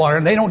ice water,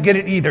 and they don't get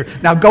it either.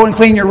 Now go and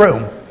clean your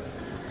room.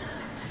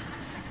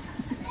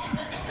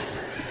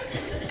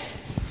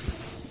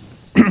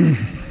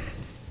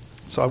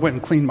 So I went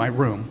and cleaned my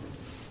room.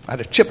 I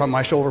had a chip on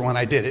my shoulder when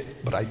I did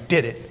it, but I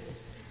did it.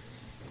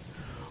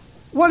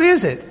 What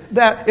is it?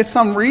 That it's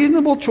some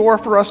reasonable chore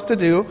for us to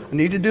do. I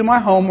need to do my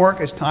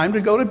homework. It's time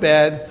to go to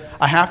bed.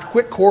 I have to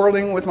quit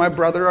quarreling with my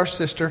brother or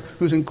sister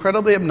who's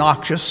incredibly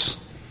obnoxious.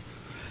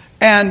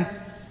 And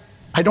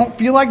I don't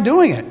feel like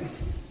doing it.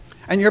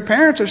 And your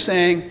parents are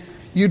saying,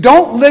 you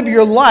don't live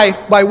your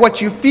life by what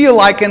you feel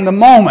like in the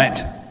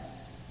moment.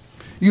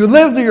 You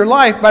live your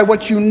life by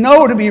what you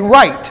know to be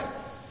right.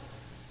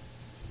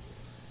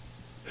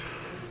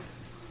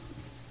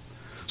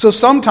 So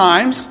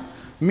sometimes,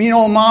 mean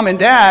old mom and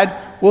dad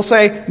will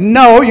say,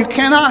 no, you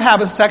cannot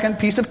have a second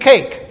piece of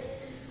cake.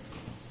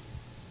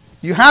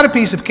 You had a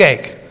piece of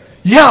cake.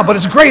 Yeah, but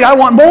it's great, I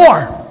want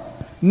more.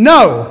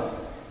 No.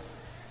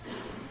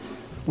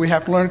 We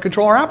have to learn to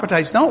control our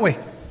appetites, don't we?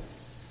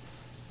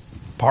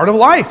 Part of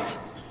life.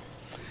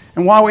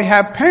 And while we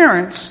have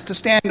parents to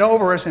stand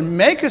over us and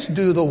make us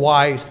do the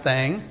wise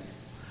thing,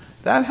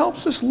 that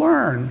helps us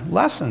learn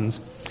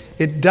lessons.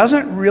 It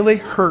doesn't really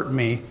hurt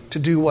me to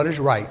do what is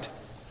right.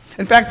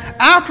 In fact,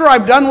 after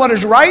I've done what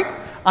is right,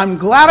 I'm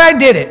glad I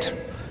did it.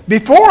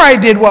 Before I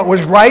did what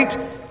was right,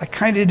 I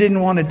kind of didn't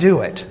want to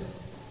do it.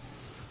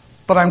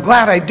 But I'm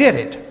glad I did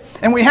it.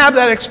 And we have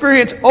that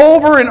experience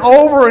over and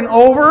over and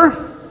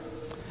over.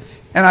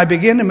 And I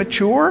begin to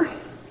mature.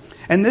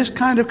 And this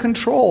kind of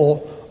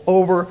control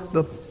over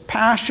the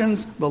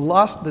passions, the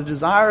lust, the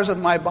desires of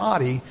my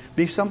body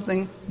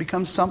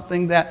becomes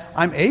something that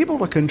I'm able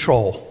to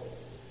control.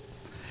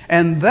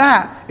 And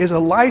that is a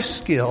life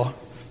skill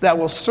that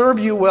will serve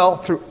you well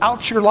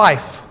throughout your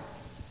life.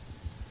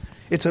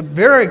 It's a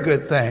very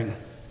good thing.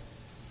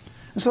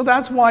 And so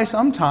that's why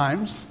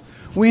sometimes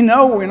we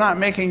know we're not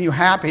making you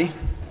happy,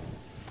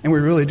 and we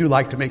really do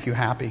like to make you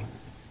happy.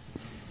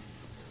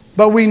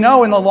 But we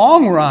know in the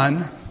long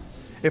run,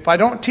 if I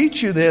don't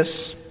teach you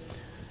this,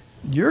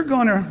 you're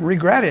going to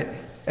regret it,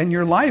 and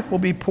your life will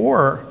be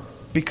poorer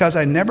because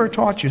I never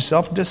taught you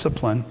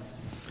self-discipline.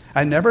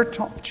 I never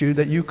taught you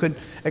that you could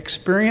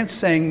experience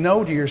saying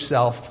no to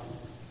yourself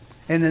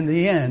and in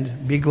the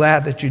end be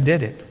glad that you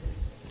did it.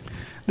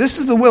 This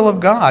is the will of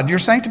God, your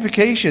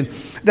sanctification,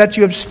 that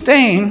you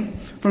abstain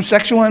from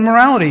sexual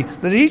immorality,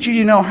 that each of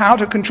you know how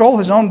to control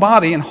his own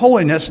body in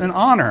holiness and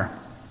honor,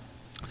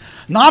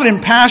 not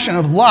in passion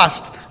of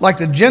lust like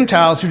the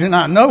Gentiles who do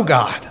not know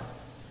God.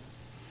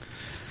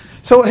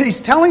 So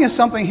he's telling us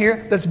something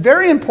here that's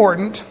very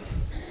important,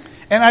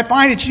 and I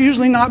find it's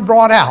usually not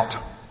brought out.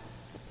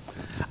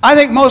 I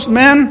think most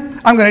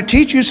men, I'm going to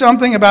teach you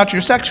something about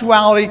your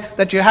sexuality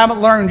that you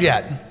haven't learned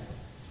yet,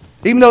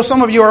 even though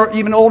some of you are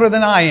even older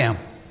than I am.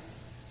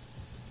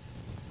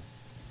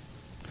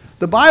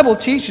 The Bible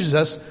teaches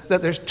us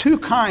that there's two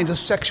kinds of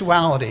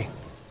sexuality.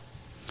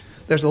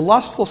 There's a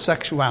lustful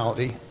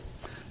sexuality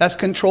that's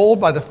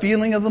controlled by the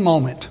feeling of the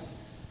moment.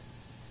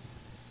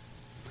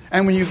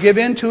 And when you give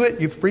in to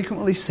it, you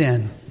frequently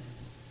sin.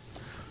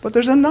 But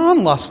there's a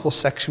non-lustful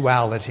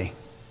sexuality.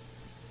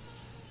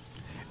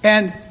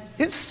 And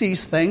it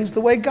sees things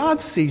the way God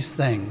sees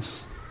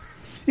things.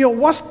 You know,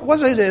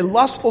 what is a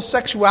lustful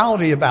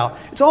sexuality about?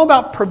 It's all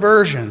about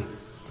perversion.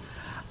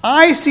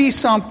 I see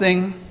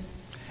something,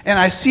 and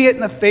I see it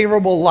in a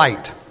favorable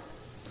light.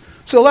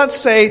 So let's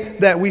say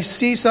that we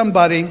see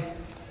somebody,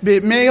 be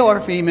it male or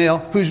female,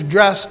 who's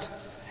dressed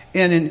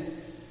in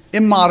an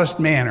immodest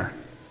manner.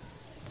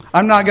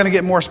 I'm not going to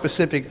get more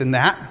specific than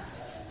that.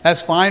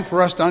 That's fine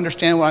for us to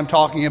understand what I'm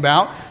talking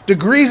about.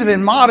 Degrees of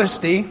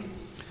immodesty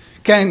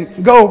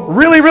can go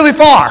really, really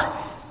far.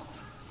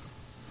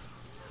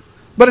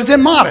 But it's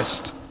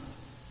immodest.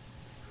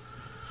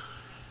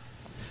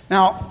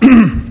 Now,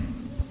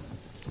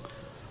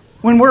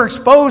 when we're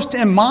exposed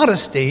to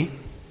immodesty,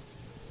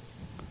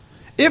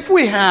 if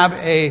we have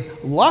a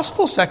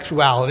lustful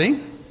sexuality,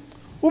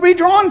 we'll be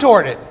drawn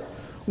toward it.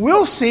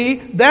 We'll see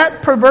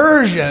that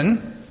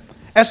perversion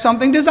as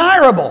something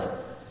desirable.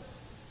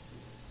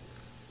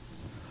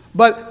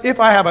 But if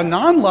I have a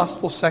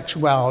non-lustful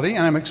sexuality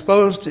and I'm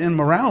exposed to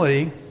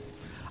immorality,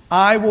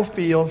 I will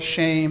feel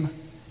shame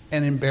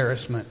and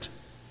embarrassment.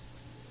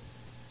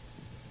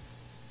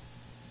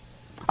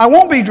 I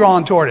won't be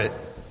drawn toward it.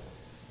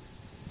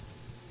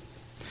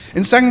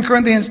 In 2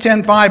 Corinthians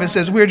 10:5 it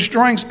says, "We are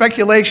destroying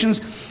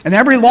speculations and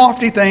every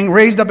lofty thing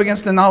raised up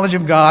against the knowledge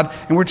of God,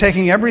 and we're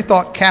taking every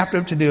thought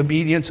captive to the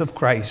obedience of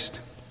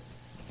Christ."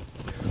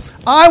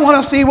 I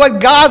want to see what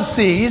God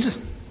sees,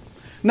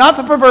 not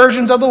the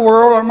perversions of the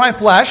world or my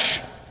flesh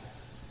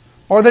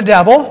or the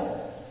devil.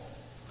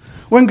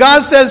 When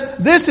God says,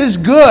 this is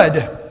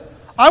good,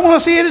 I want to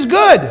see it as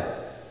good.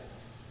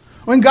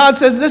 When God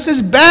says, this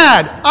is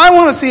bad, I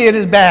want to see it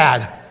as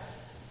bad.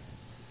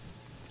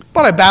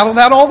 But I battle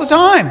that all the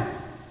time.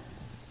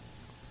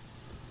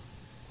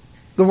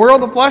 The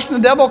world, the flesh, and the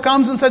devil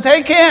comes and says,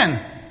 hey, Ken,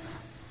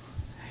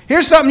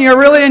 here's something you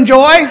really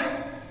enjoy.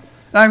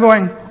 And I'm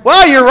going,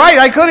 well, you're right,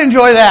 I could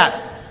enjoy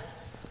that.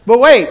 But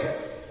wait,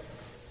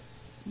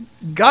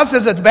 God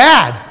says it's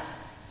bad.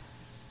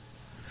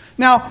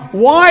 Now,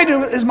 why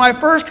is my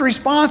first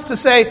response to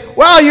say,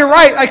 well, you're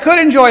right, I could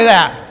enjoy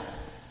that?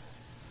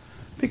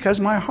 Because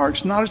my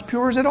heart's not as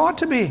pure as it ought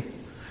to be.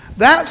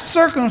 That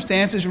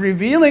circumstance is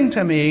revealing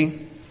to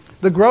me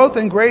the growth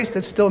and grace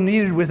that's still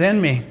needed within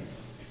me.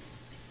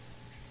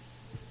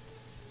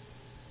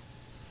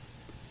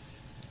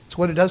 It's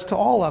what it does to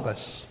all of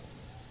us.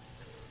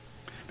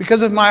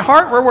 Because if my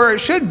heart were where it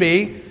should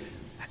be,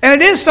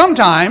 and it is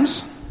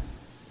sometimes,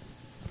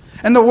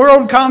 and the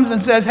world comes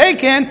and says, hey,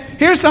 Ken,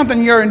 here's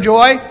something you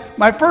enjoy,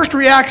 my first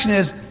reaction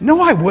is, no,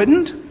 I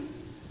wouldn't.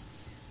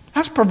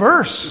 That's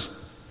perverse.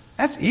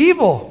 That's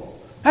evil.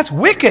 That's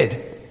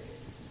wicked.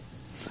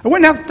 I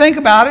wouldn't have to think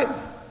about it.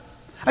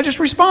 I just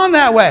respond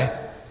that way.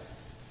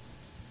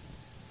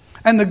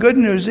 And the good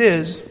news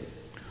is,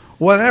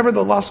 whatever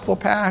the lustful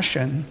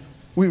passion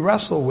we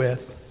wrestle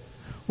with,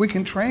 we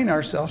can train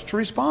ourselves to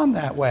respond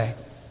that way.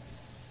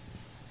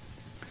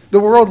 The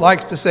world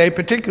likes to say,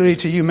 particularly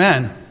to you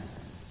men,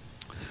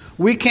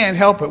 we can't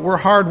help it. We're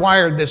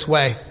hardwired this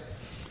way.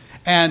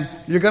 And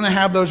you're going to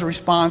have those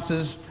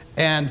responses,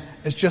 and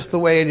it's just the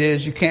way it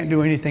is. You can't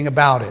do anything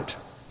about it.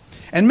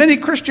 And many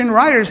Christian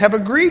writers have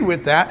agreed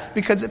with that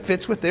because it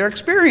fits with their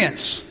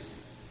experience.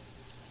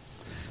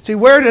 See,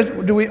 where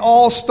do we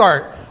all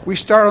start? we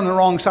start on the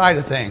wrong side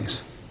of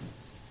things.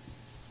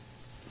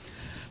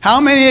 How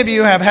many of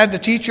you have had to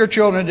teach your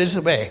children to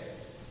disobey?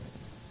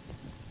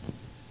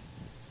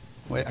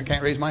 Wait, I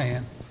can't raise my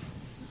hand.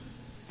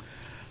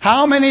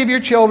 How many of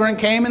your children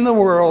came in the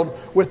world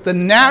with the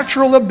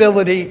natural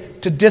ability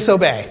to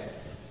disobey?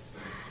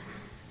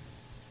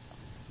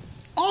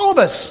 All of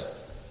us.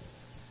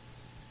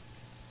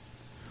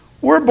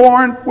 We're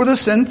born with a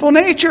sinful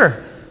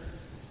nature.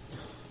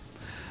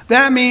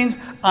 That means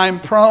I'm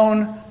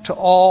prone to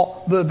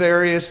all the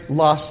various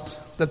lusts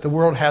that the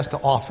world has to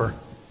offer.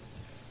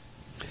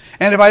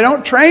 And if I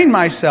don't train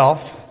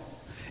myself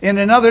in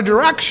another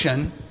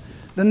direction,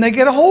 then they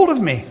get a hold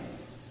of me.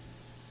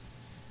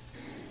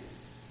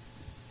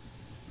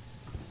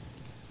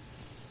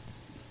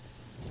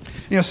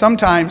 You know,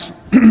 sometimes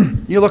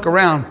you look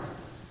around.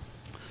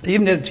 They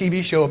even did a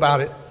TV show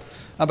about it,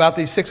 about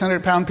these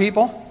 600-pound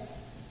people.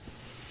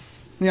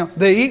 You know,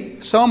 they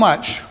eat so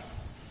much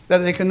that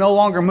they can no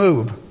longer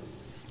move.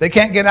 They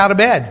can't get out of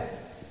bed.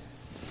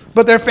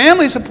 But their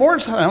family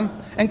supports them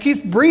and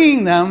keeps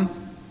bringing them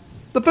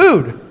the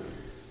food.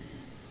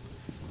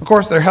 Of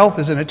course, their health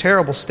is in a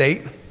terrible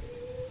state.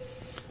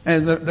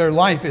 And their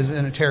life is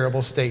in a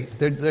terrible state.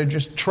 They're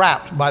just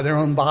trapped by their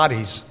own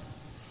bodies.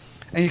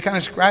 And you kind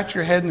of scratch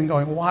your head and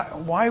going,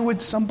 why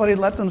would somebody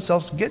let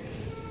themselves get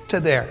to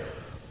there?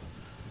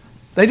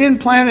 They didn't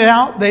plan it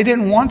out. They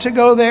didn't want to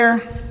go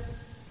there.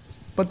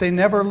 But they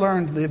never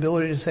learned the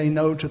ability to say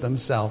no to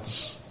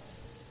themselves.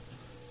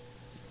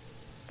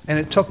 And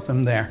it took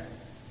them there.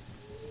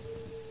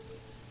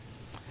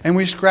 And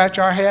we scratch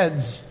our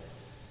heads.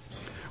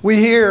 We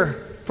hear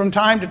from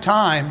time to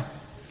time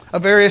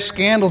of various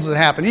scandals that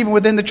happen, even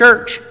within the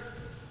church.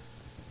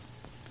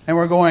 And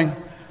we're going,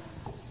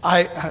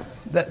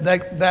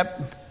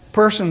 that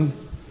person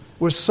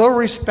was so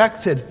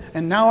respected,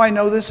 and now I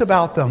know this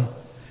about them.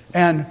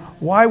 And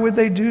why would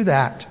they do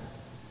that?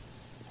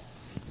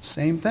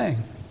 Same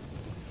thing.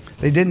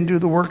 They didn't do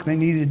the work they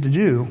needed to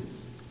do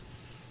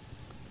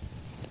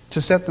to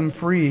set them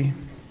free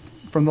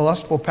from the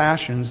lustful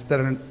passions that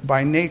are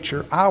by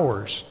nature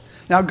ours.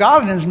 Now,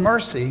 God in His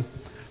mercy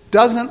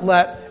doesn't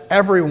let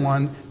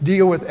everyone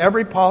deal with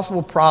every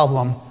possible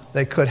problem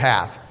they could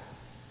have.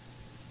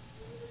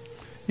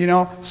 You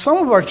know, some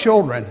of our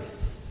children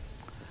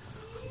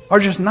are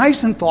just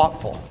nice and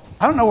thoughtful.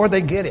 I don't know where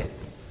they get it.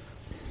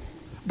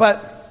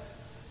 But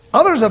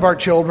others of our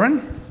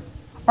children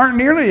aren't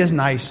nearly as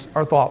nice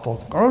or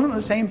thoughtful. Grows in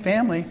the same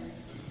family.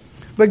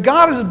 But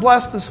God has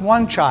blessed this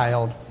one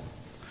child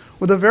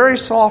with a very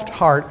soft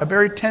heart, a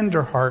very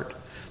tender heart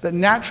that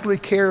naturally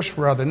cares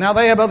for others. Now,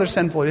 they have other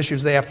sinful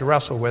issues they have to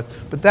wrestle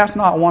with, but that's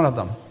not one of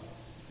them.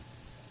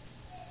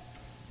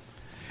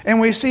 And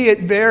we see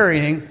it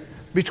varying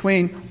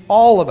between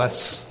all of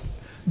us.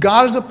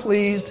 God is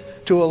pleased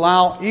to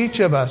allow each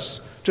of us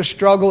to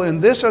struggle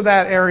in this or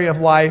that area of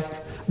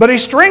life, but He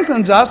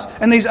strengthens us,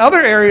 and these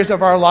other areas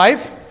of our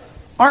life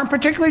aren't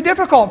particularly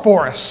difficult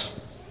for us.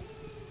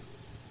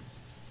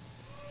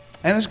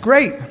 And it's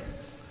great.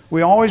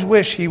 We always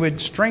wish He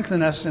would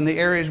strengthen us in the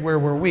areas where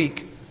we're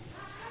weak.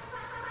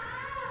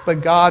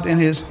 But God, in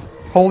His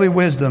holy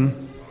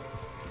wisdom,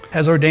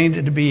 has ordained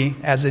it to be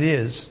as it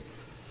is.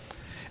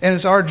 And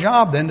it's our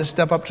job then to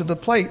step up to the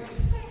plate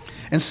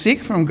and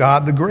seek from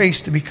God the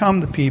grace to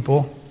become the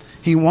people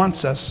He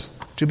wants us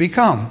to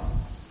become.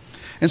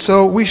 And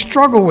so we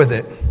struggle with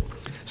it.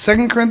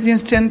 2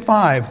 Corinthians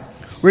 10:5.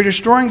 We're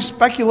destroying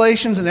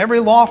speculations and every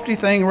lofty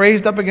thing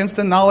raised up against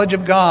the knowledge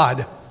of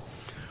God.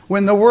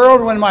 When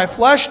my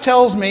flesh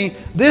tells me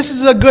this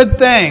is a good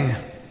thing,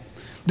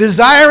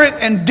 desire it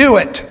and do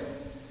it,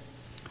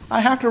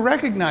 I have to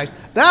recognize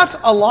that's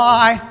a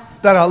lie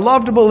that I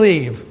love to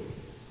believe.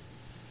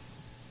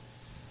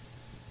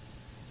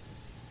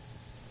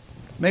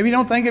 Maybe you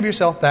don't think of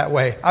yourself that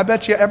way. I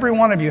bet you every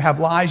one of you have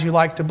lies you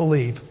like to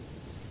believe.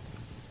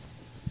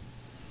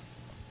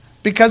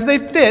 Because they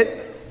fit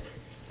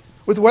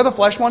with where the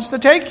flesh wants to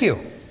take you.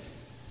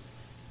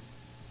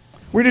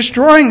 We're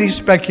destroying these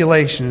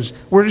speculations.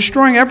 We're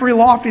destroying every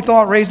lofty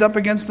thought raised up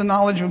against the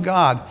knowledge of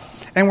God.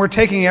 And we're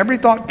taking every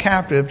thought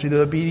captive to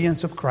the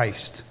obedience of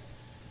Christ.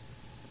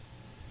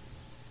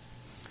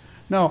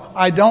 No,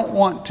 I don't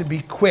want to be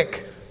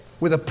quick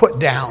with a put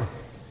down.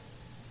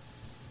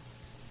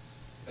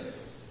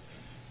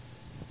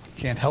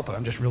 Can't help it.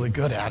 I'm just really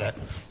good at it.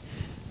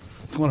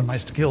 It's one of my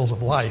skills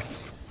of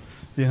life.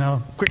 You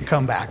know, quick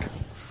comeback.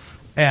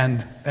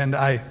 And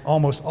I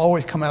almost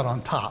always come out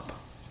on top.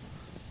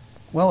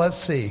 Well, let's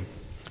see.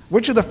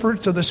 Which of the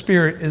fruits of the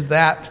Spirit is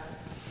that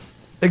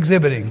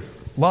exhibiting?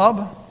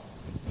 Love,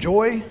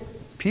 joy,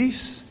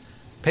 peace,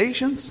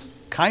 patience,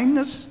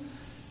 kindness,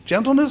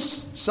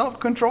 gentleness,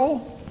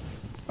 self-control?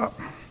 I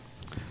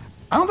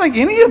don't think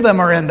any of them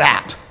are in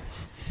that.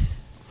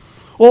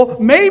 Well,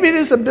 maybe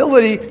this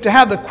ability to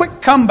have the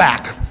quick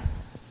comeback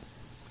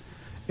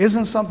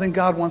isn't something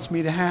God wants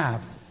me to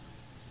have.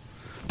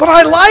 But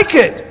I like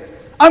it.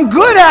 I'm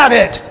good at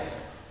it.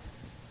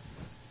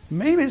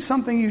 Maybe it's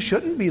something you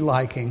shouldn't be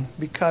liking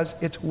because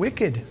it's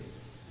wicked.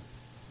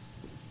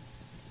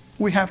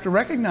 We have to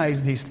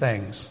recognize these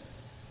things.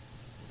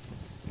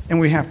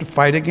 And we have to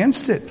fight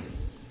against it.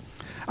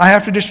 I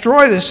have to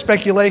destroy this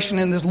speculation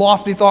and this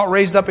lofty thought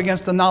raised up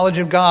against the knowledge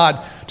of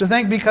God. To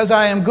think because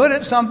I am good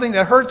at something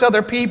that hurts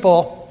other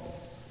people,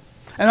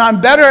 and I'm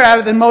better at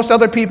it than most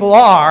other people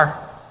are,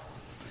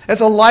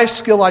 it's a life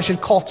skill I should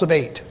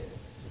cultivate.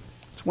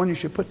 It's one you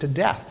should put to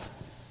death.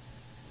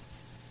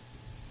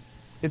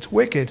 It's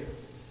wicked.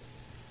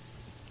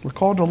 We're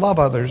called to love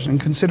others and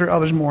consider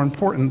others more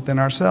important than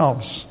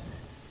ourselves.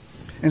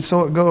 And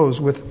so it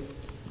goes with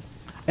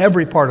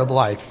every part of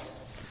life.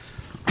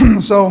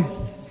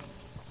 So,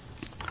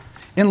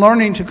 in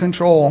learning to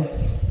control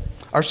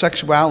our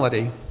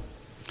sexuality,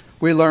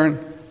 we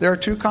learn there are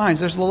two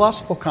kinds. There's the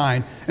lustful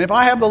kind. And if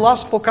I have the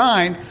lustful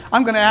kind,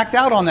 I'm going to act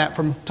out on that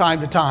from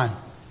time to time.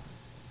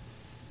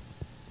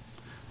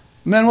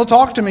 Men will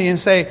talk to me and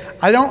say,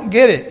 I don't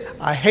get it.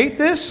 I hate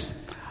this.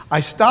 I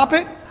stop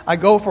it. I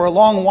go for a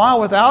long while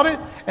without it.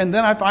 And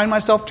then I find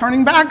myself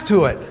turning back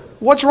to it.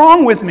 What's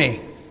wrong with me?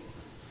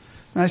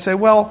 And I say,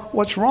 well,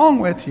 what's wrong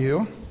with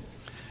you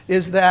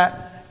is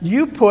that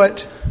you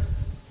put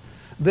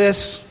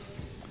this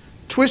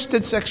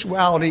twisted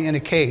sexuality in a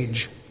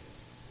cage.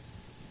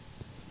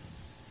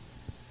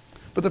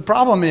 But the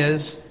problem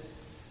is,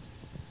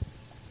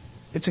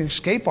 it's an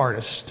escape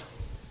artist.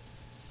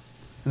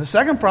 And the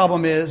second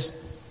problem is,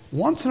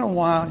 once in a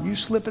while, you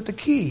slip at the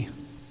key.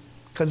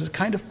 Because it's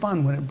kind of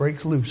fun when it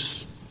breaks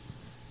loose.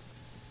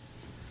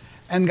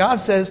 And God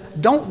says,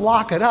 don't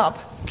lock it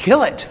up.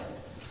 Kill it.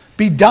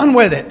 Be done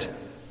with it.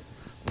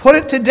 Put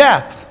it to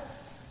death.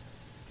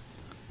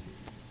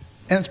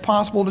 And it's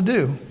possible to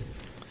do.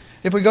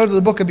 If we go to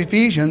the book of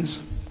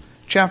Ephesians,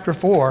 chapter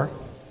 4,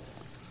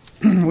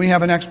 we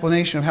have an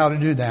explanation of how to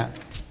do that.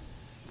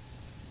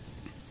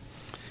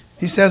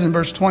 He says in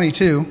verse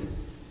 22,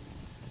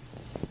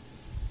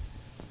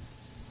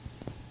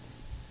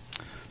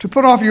 to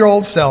put off your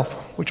old self,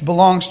 which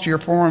belongs to your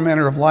former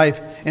manner of life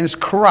and is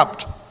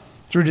corrupt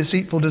through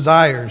deceitful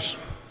desires,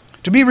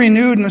 to be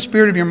renewed in the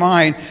spirit of your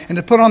mind, and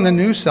to put on the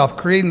new self,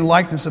 creating the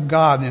likeness of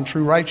God in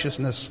true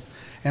righteousness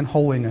and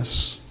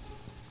holiness.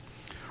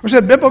 We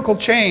said biblical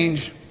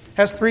change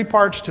has three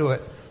parts to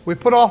it. We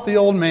put off the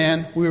old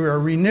man, we are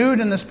renewed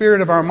in the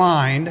spirit of our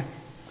mind,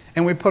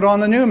 and we put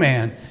on the new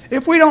man.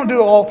 If we don't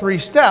do all three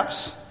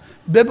steps,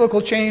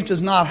 biblical change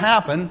does not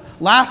happen,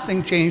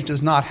 lasting change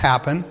does not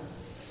happen.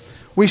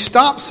 We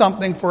stop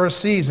something for a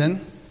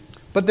season,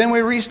 but then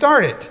we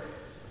restart it.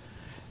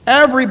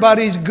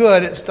 Everybody's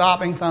good at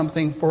stopping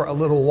something for a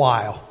little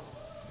while.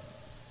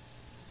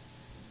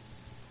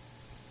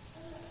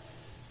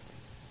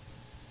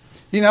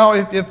 You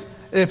know,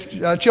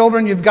 if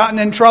children, you've gotten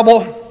in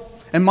trouble,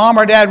 and mom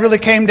or dad really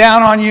came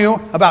down on you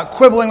about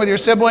quibbling with your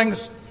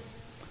siblings,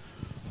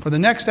 for the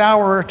next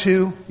hour or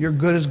two, you're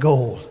good as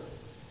gold.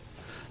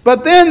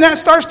 But then that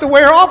starts to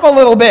wear off a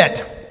little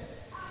bit.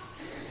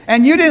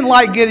 And you didn't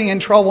like getting in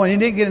trouble, and you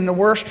didn't get into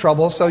worse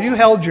trouble, so you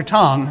held your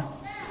tongue.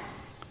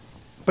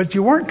 But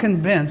you weren't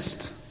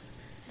convinced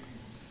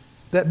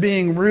that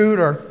being rude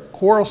or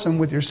quarrelsome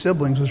with your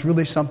siblings was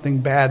really something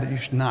bad that you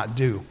should not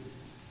do.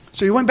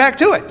 So you went back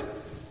to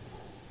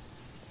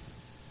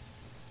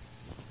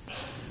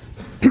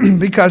it.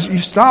 Because you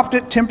stopped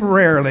it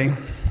temporarily,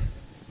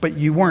 but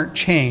you weren't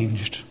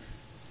changed.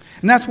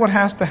 And that's what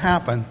has to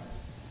happen.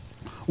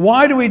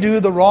 Why do we do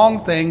the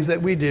wrong things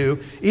that we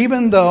do,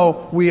 even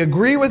though we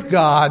agree with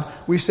God?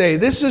 We say,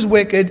 this is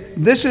wicked,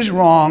 this is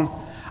wrong,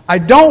 I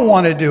don't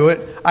want to do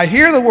it. I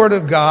hear the Word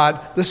of God.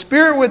 The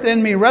Spirit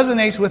within me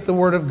resonates with the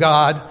Word of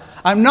God.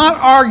 I'm not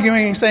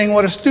arguing and saying,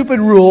 what a stupid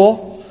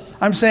rule.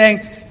 I'm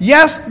saying,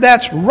 yes,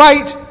 that's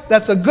right.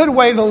 That's a good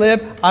way to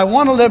live. I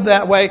want to live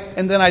that way,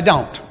 and then I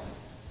don't.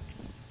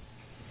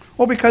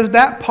 Well, because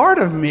that part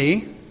of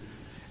me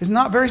is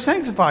not very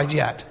sanctified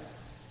yet.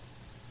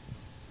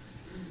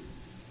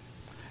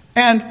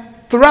 And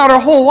throughout our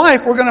whole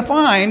life, we're going to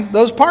find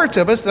those parts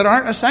of us that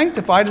aren't as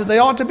sanctified as they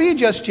ought to be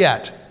just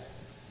yet.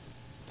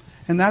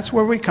 And that's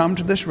where we come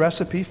to this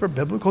recipe for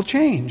biblical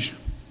change.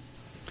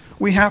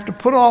 We have to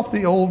put off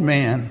the old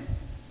man,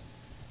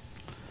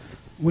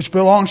 which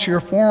belongs to your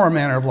former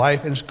manner of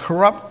life and is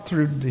corrupt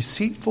through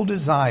deceitful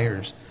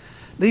desires.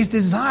 These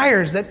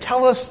desires that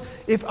tell us,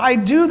 if I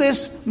do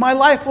this, my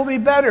life will be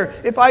better.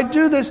 If I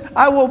do this,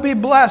 I will be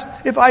blessed.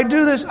 If I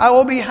do this, I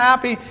will be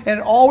happy. And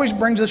it always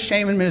brings us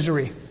shame and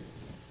misery.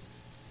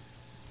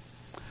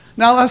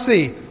 Now let's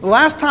see. The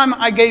last time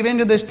I gave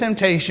into this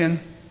temptation,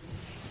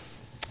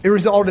 it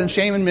resulted in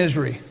shame and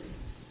misery.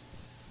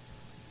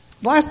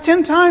 The last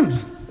 10 times,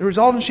 it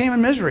resulted in shame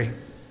and misery.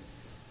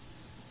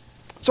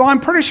 So I'm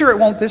pretty sure it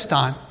won't this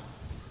time.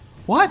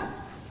 What?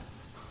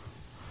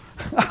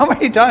 How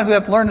many times do we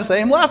have to learn the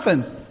same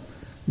lesson?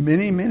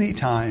 Many, many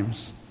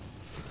times.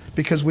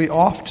 Because we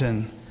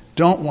often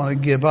don't want to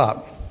give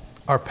up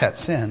our pet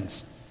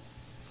sins.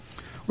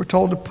 We're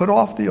told to put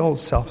off the old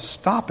self.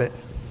 Stop it.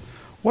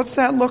 What's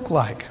that look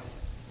like?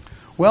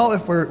 Well,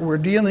 if we're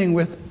dealing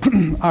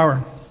with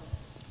our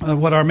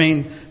what our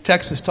main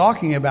text is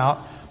talking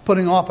about,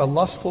 putting off a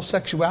lustful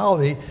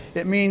sexuality.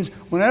 It means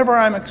whenever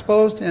I'm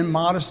exposed to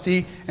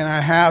immodesty and I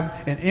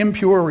have an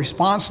impure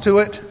response to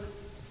it,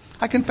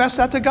 I confess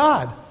that to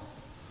God.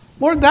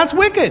 Lord, that's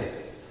wicked.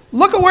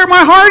 Look at where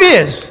my heart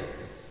is.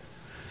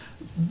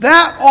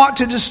 That ought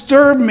to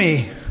disturb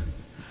me.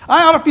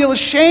 I ought to feel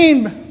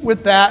ashamed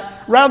with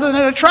that rather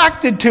than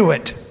attracted to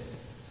it.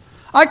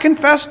 I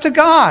confess to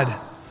God.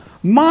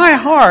 My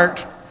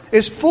heart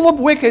is full of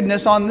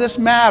wickedness on this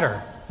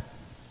matter.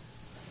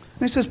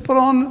 And he says, put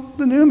on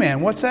the new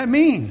man. What's that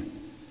mean?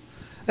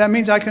 That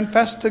means I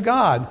confess to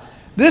God.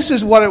 This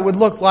is what it would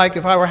look like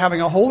if I were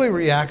having a holy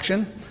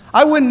reaction.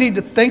 I wouldn't need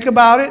to think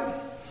about it.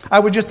 I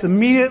would just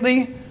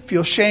immediately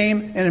feel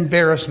shame and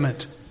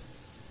embarrassment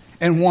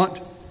and want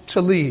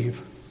to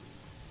leave.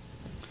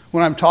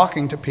 When I'm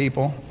talking to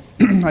people,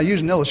 I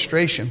use an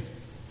illustration.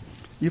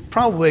 You've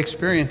probably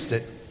experienced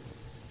it.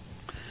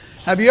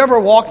 Have you ever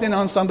walked in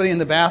on somebody in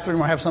the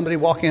bathroom or have somebody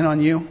walk in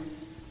on you?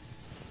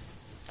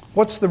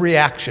 What's the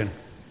reaction?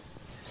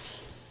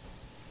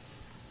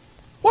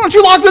 Why don't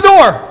you lock the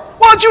door?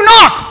 Why don't you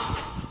knock?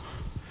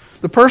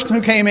 The person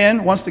who came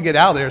in wants to get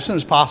out of there as soon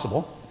as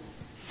possible.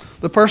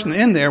 The person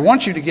in there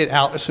wants you to get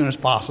out as soon as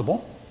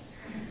possible.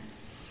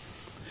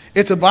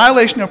 It's a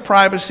violation of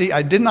privacy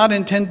I did not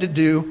intend to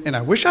do, and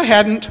I wish I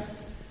hadn't.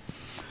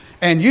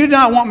 And you did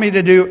not want me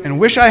to do, and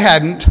wish I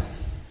hadn't.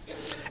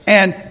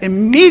 And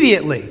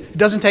immediately, it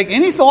doesn't take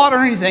any thought or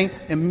anything,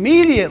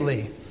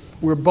 immediately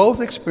we're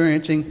both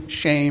experiencing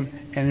shame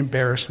and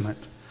embarrassment.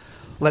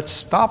 Let's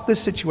stop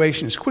this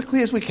situation as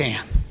quickly as we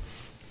can.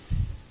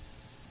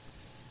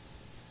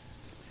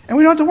 And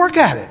we don't have to work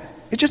at it.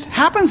 It just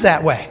happens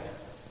that way.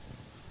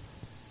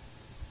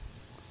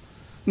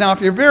 Now,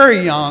 if you're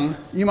very young,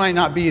 you might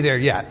not be there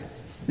yet.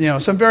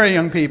 Some very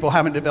young people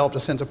haven't developed a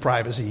sense of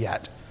privacy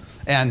yet.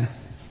 And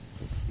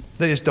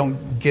they just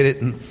don't get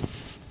it. And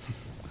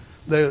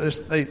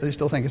they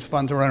still think it's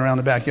fun to run around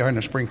the backyard in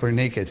a sprinkler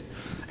naked.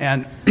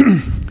 And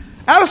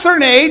at a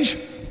certain age,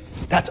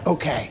 that's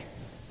okay.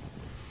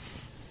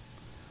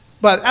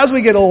 But as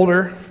we get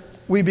older,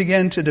 we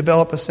begin to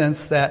develop a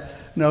sense that,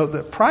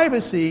 the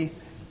privacy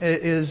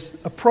is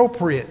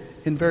appropriate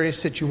in various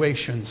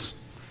situations.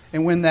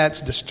 And when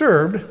that's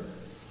disturbed,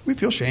 we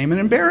feel shame and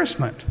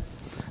embarrassment.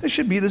 It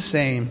should be the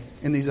same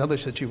in these other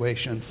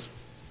situations.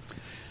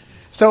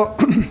 So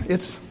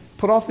it's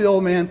put off the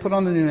old man, put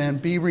on the new man,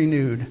 be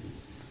renewed.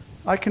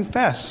 I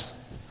confess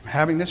I'm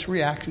having this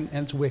reaction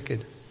and it's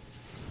wicked.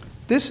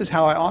 This is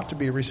how I ought to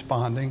be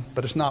responding,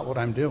 but it's not what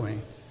I'm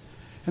doing.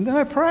 And then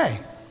I pray.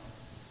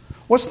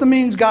 What's the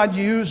means God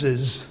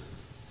uses?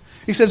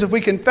 He says, if we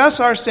confess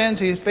our sins,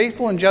 He is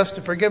faithful and just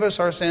to forgive us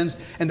our sins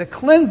and to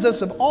cleanse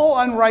us of all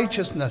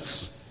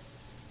unrighteousness.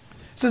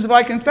 He says, if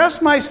I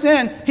confess my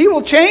sin, He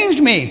will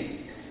change me.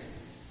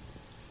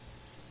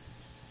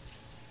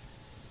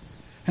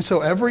 And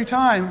so every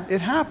time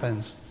it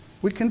happens,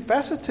 we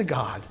confess it to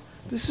God.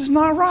 This is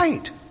not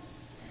right.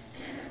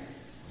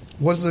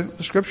 What does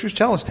the Scriptures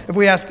tell us? If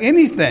we ask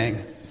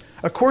anything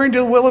according to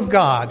the will of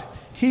God,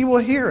 He will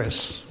hear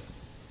us.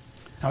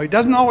 Now, He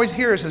doesn't always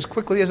hear us as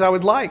quickly as I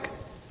would like.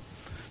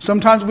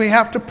 Sometimes we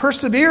have to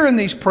persevere in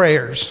these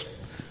prayers.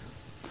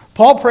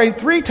 Paul prayed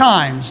 3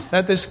 times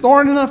that this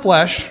thorn in the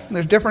flesh,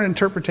 there's different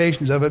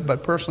interpretations of it,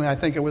 but personally I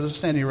think it was a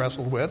sin he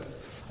wrestled with.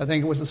 I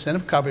think it was the sin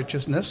of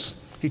covetousness.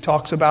 He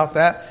talks about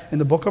that in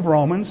the book of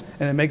Romans,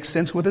 and it makes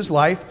sense with his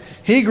life.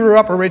 He grew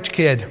up a rich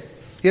kid.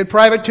 He had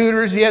private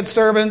tutors, he had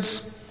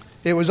servants.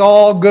 It was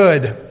all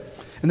good.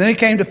 And then he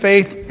came to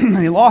faith, and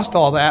he lost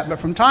all that. But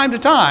from time to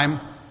time,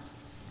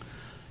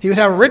 he would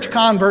have a rich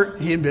convert.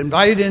 He'd be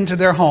invited into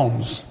their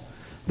homes.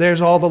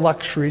 There's all the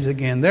luxuries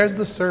again. There's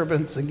the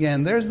servants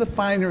again. There's the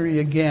finery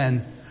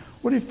again.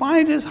 Would he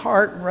find his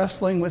heart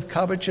wrestling with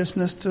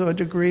covetousness to a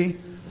degree?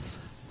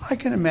 I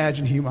can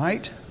imagine he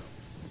might.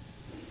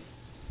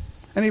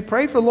 And he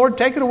prayed for the Lord,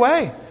 take it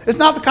away. It's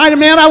not the kind of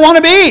man I want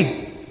to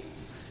be.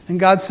 And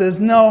God says,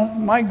 no,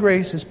 my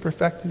grace is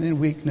perfected in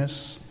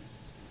weakness.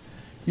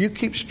 You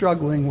keep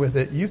struggling with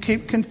it. You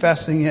keep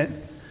confessing it.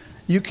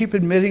 You keep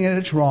admitting it,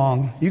 it's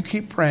wrong. You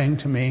keep praying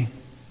to me.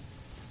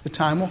 The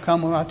time will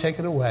come when I'll take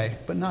it away,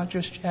 but not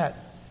just yet.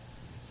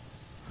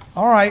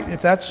 All right,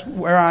 if that's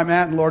where I'm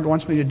at and the Lord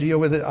wants me to deal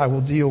with it, I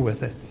will deal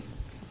with it.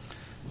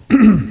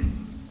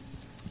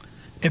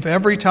 If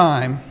every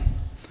time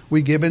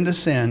we give in to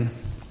sin,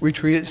 we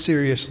treat it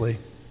seriously,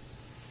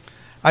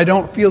 I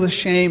don't feel the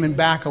shame and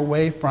back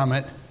away from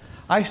it.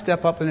 I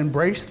step up and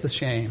embrace the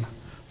shame.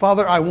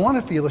 Father, I want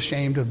to feel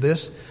ashamed of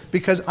this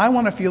because I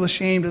want to feel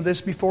ashamed of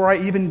this before I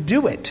even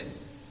do it.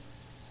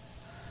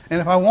 And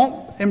if I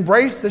won't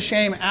embrace the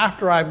shame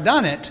after I've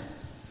done it,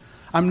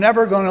 I'm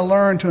never going to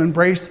learn to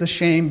embrace the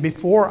shame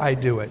before I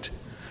do it.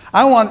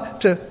 I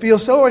want to feel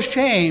so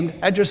ashamed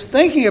at just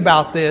thinking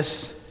about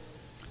this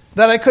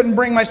that I couldn't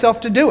bring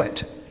myself to do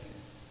it.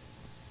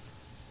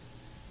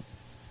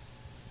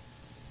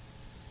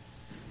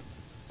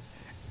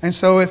 And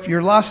so if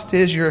your lust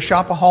is you're a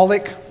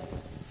shopaholic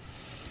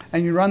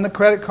and you run the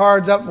credit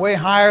cards up way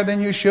higher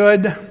than you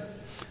should,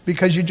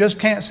 because you just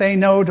can't say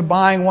no to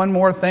buying one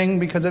more thing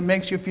because it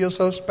makes you feel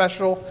so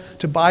special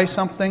to buy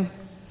something,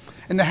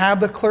 and to have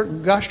the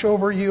clerk gush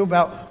over you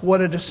about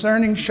what a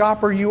discerning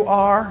shopper you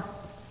are,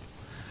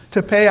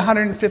 to pay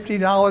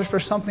 $150 for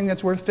something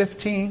that's worth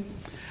 $15,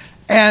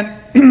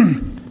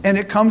 and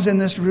it comes in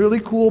this really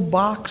cool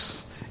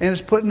box, and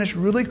it's put in this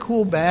really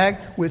cool bag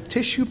with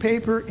tissue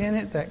paper in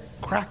it that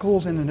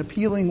crackles in an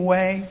appealing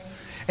way,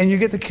 and you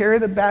get to carry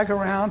the bag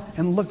around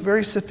and look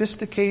very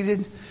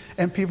sophisticated,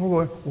 and people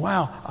go,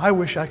 wow, I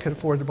wish I could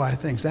afford to buy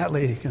things that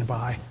lady can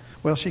buy.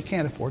 Well, she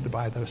can't afford to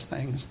buy those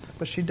things,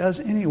 but she does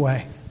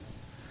anyway.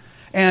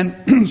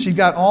 And she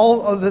got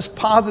all of this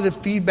positive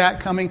feedback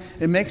coming.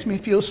 It makes me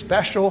feel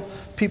special.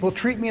 People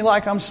treat me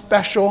like I'm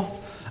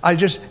special. I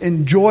just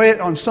enjoy it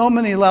on so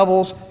many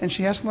levels, and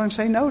she has to learn to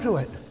say no to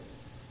it.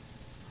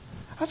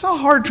 That's a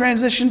hard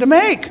transition to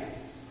make. I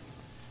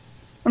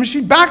mean,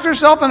 she backed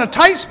herself in a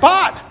tight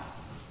spot.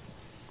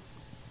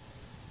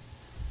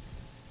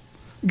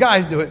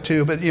 Guys do it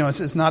too, but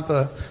it's not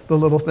the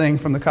little thing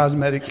from the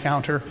cosmetic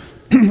counter.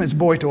 It's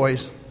boy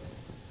toys.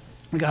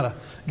 We got to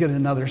get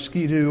another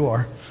Ski-Doo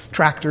or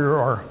tractor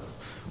or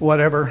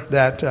whatever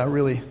that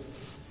really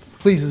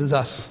pleases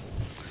us.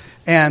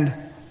 And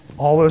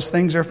all those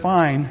things are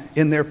fine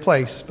in their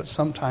place, but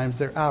sometimes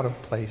they're out of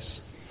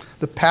place.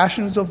 The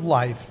passions of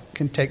life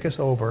can take us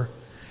over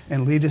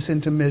and lead us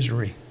into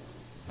misery.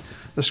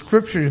 The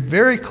Scriptures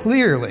very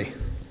clearly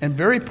and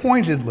very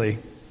pointedly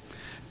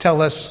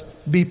tell us,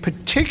 be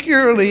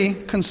particularly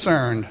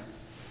concerned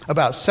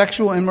about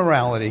sexual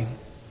immorality.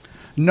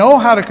 Know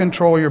how to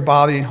control your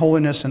body in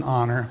holiness and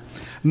honor,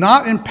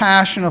 not in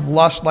passion of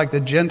lust like the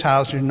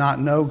Gentiles who do not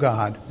know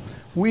God.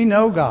 We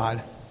know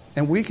God,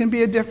 and we can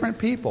be a different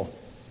people.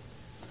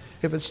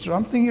 If it's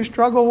something you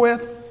struggle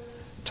with,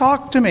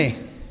 talk to me.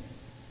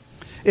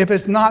 If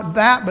it's not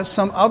that, but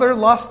some other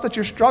lust that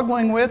you're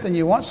struggling with and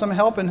you want some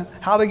help in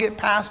how to get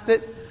past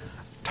it,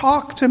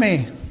 talk to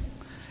me.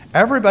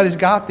 Everybody's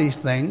got these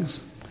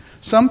things.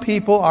 Some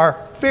people are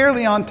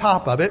fairly on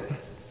top of it.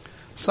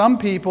 Some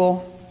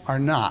people are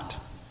not.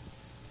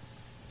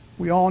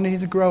 We all need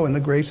to grow in the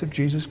grace of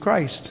Jesus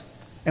Christ.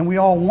 And we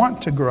all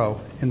want to grow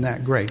in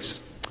that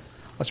grace.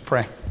 Let's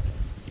pray.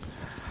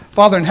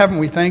 Father in heaven,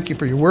 we thank you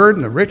for your word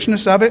and the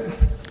richness of it.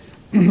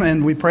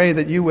 And we pray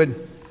that you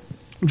would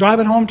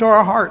drive it home to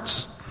our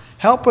hearts.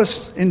 Help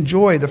us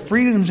enjoy the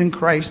freedoms in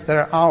Christ that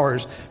are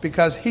ours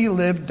because he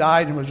lived,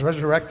 died, and was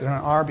resurrected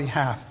on our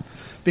behalf.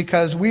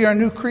 Because we are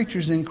new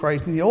creatures in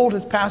Christ, and the old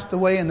has passed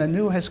away and the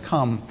new has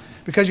come.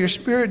 Because your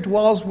Spirit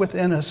dwells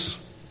within us,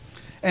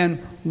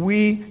 and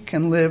we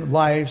can live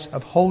lives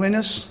of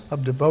holiness,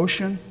 of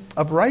devotion,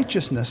 of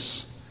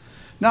righteousness.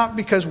 Not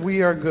because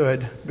we are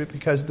good, but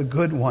because the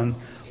good one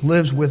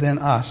lives within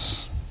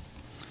us.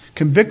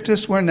 Convict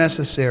us where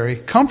necessary.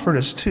 Comfort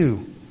us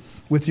too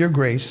with your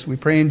grace. We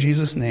pray in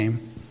Jesus' name.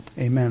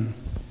 Amen.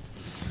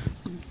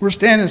 We're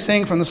standing and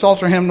singing from the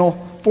Psalter hymnal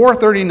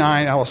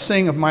 439, I will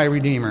sing of my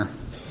Redeemer.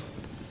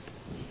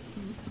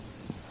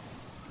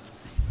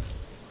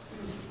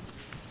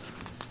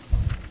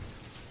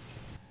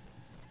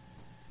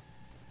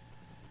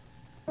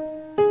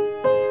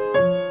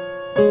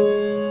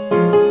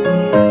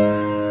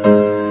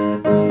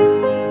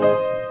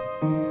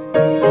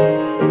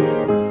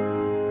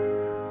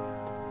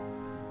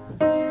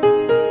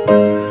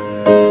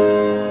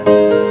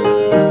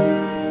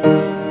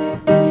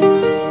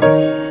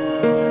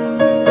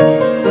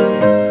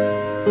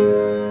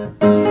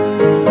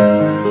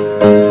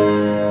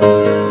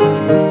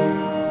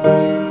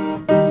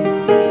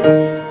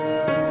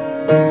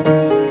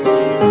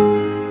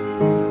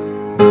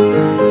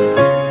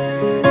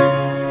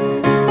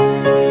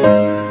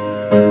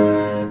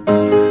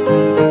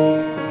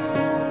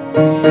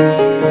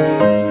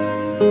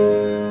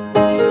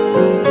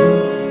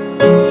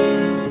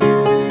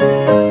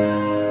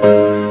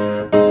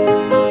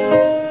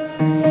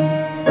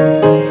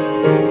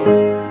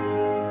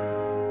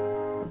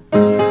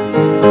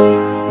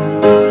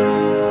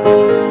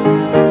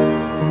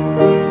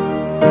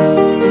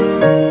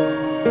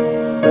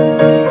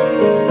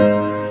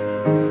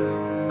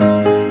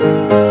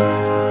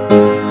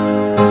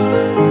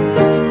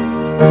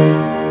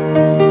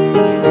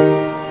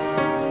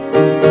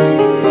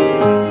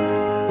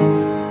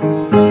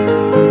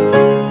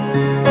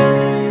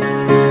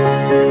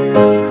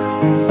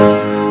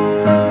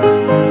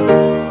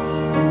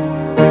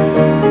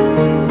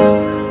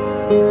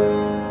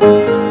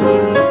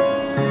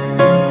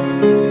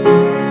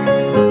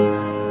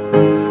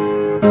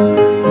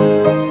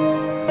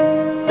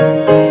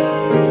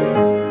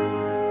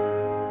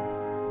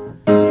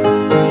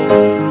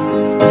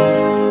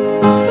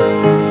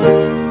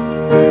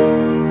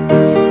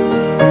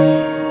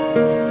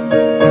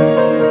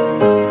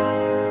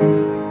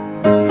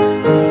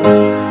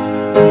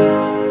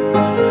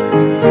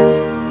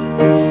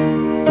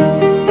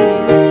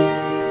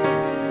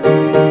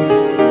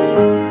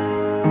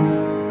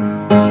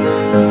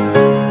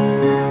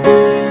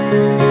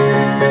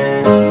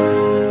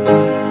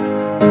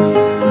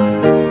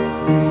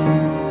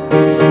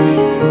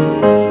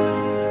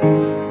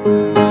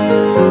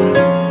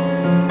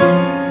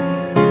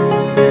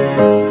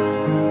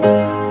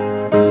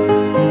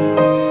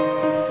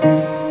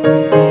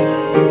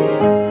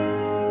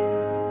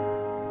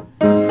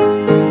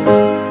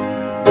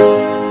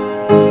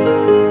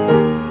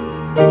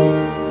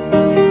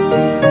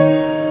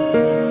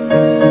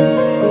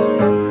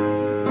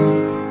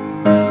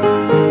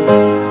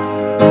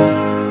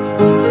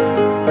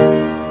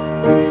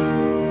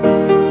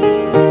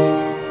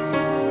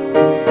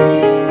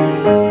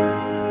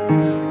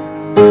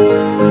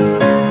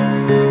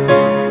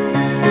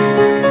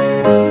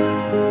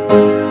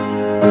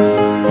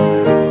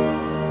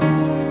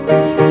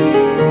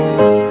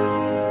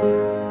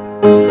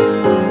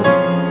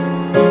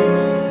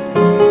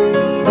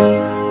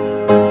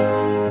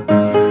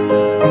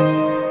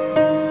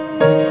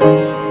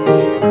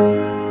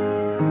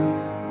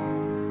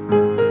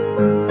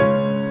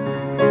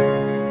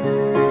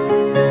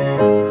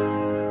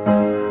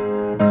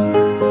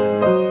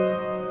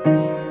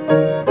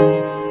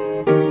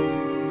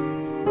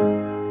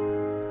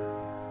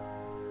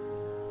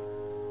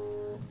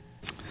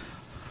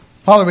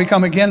 Father, we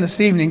come again this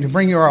evening to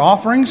bring you our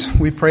offerings.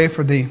 We pray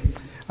for the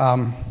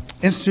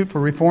Institute for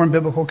Reformed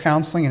Biblical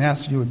Counseling and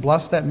ask that you would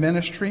bless that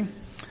ministry,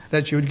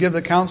 that you would give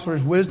the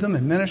counselors wisdom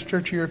and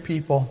minister to your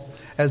people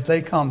as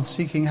they come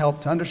seeking help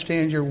to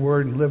understand your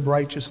word and live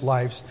righteous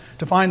lives,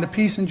 to find the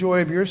peace and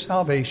joy of your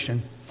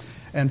salvation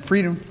and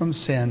freedom from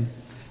sin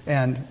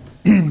and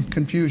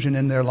confusion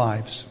in their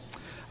lives.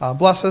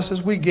 Bless us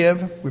as we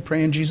give. We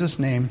pray in Jesus'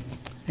 name.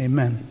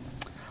 Amen.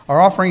 Our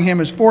offering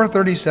hymn is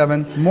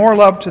 437, More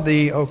Love to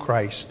Thee, O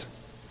Christ.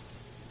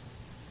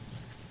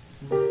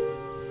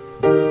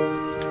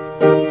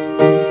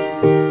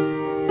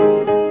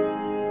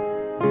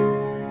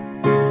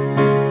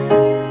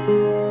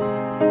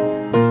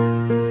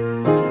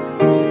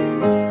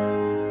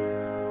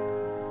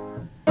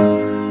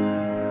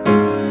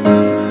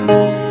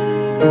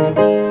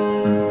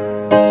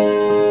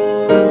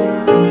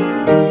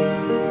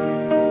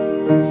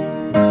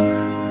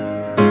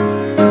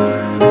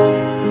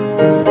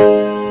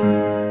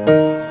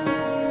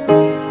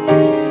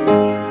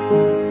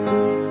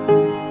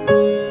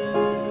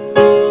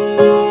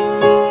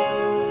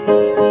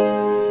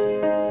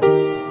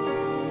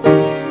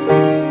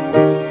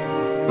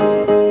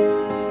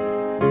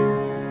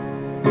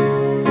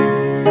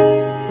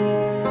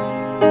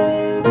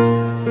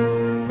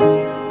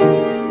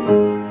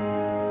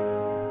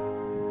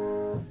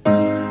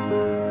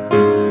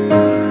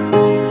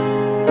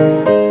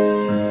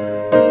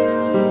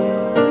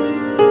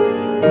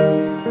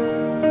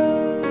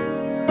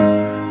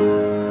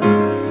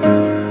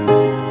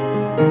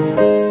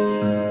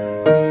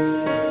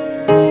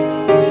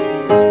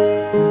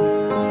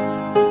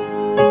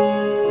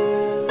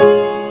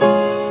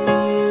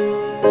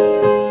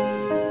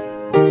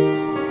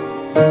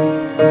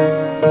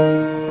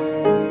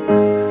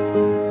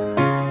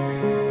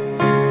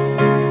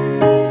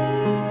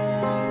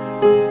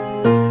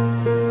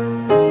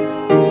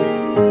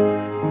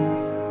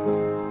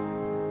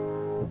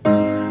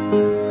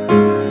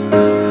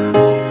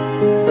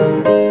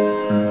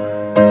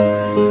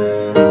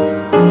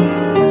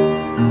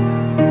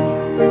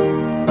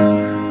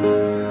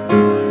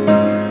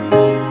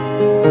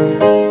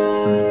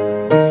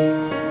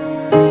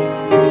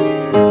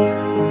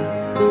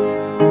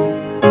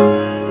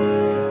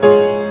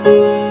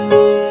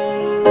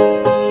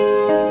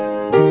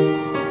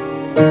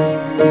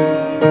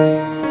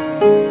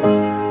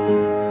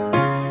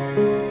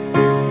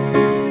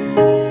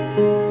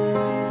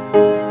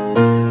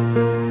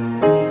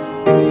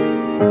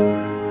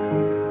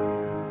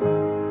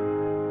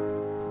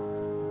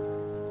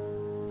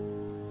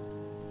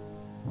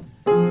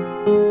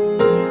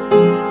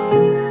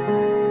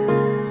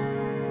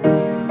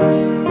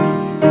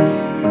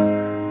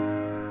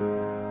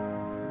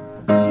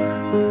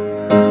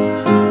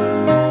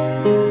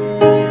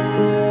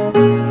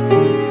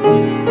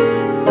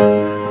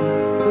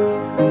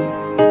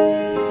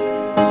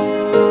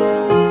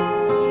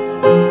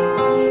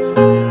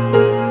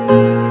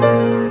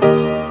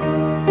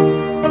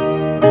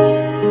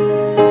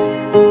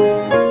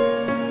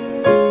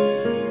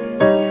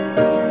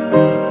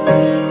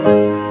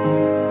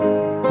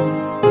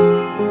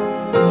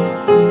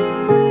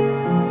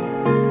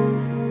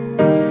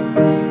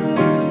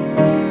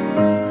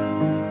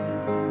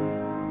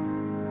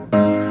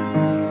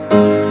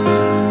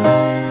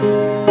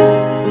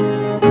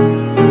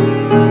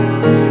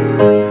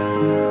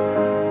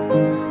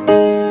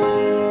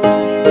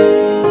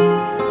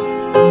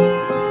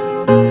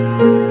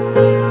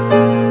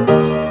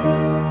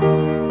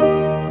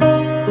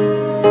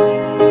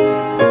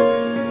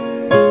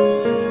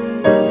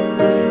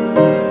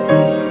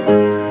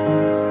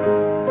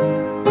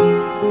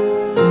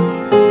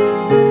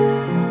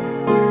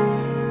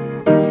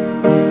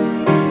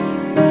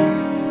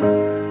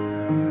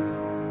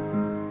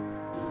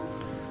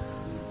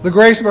 The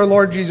grace of our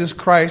Lord Jesus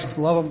Christ,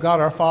 the love of God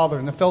our Father,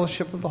 and the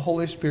fellowship of the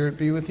Holy Spirit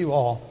be with you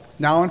all,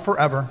 now and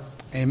forever.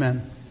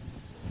 Amen.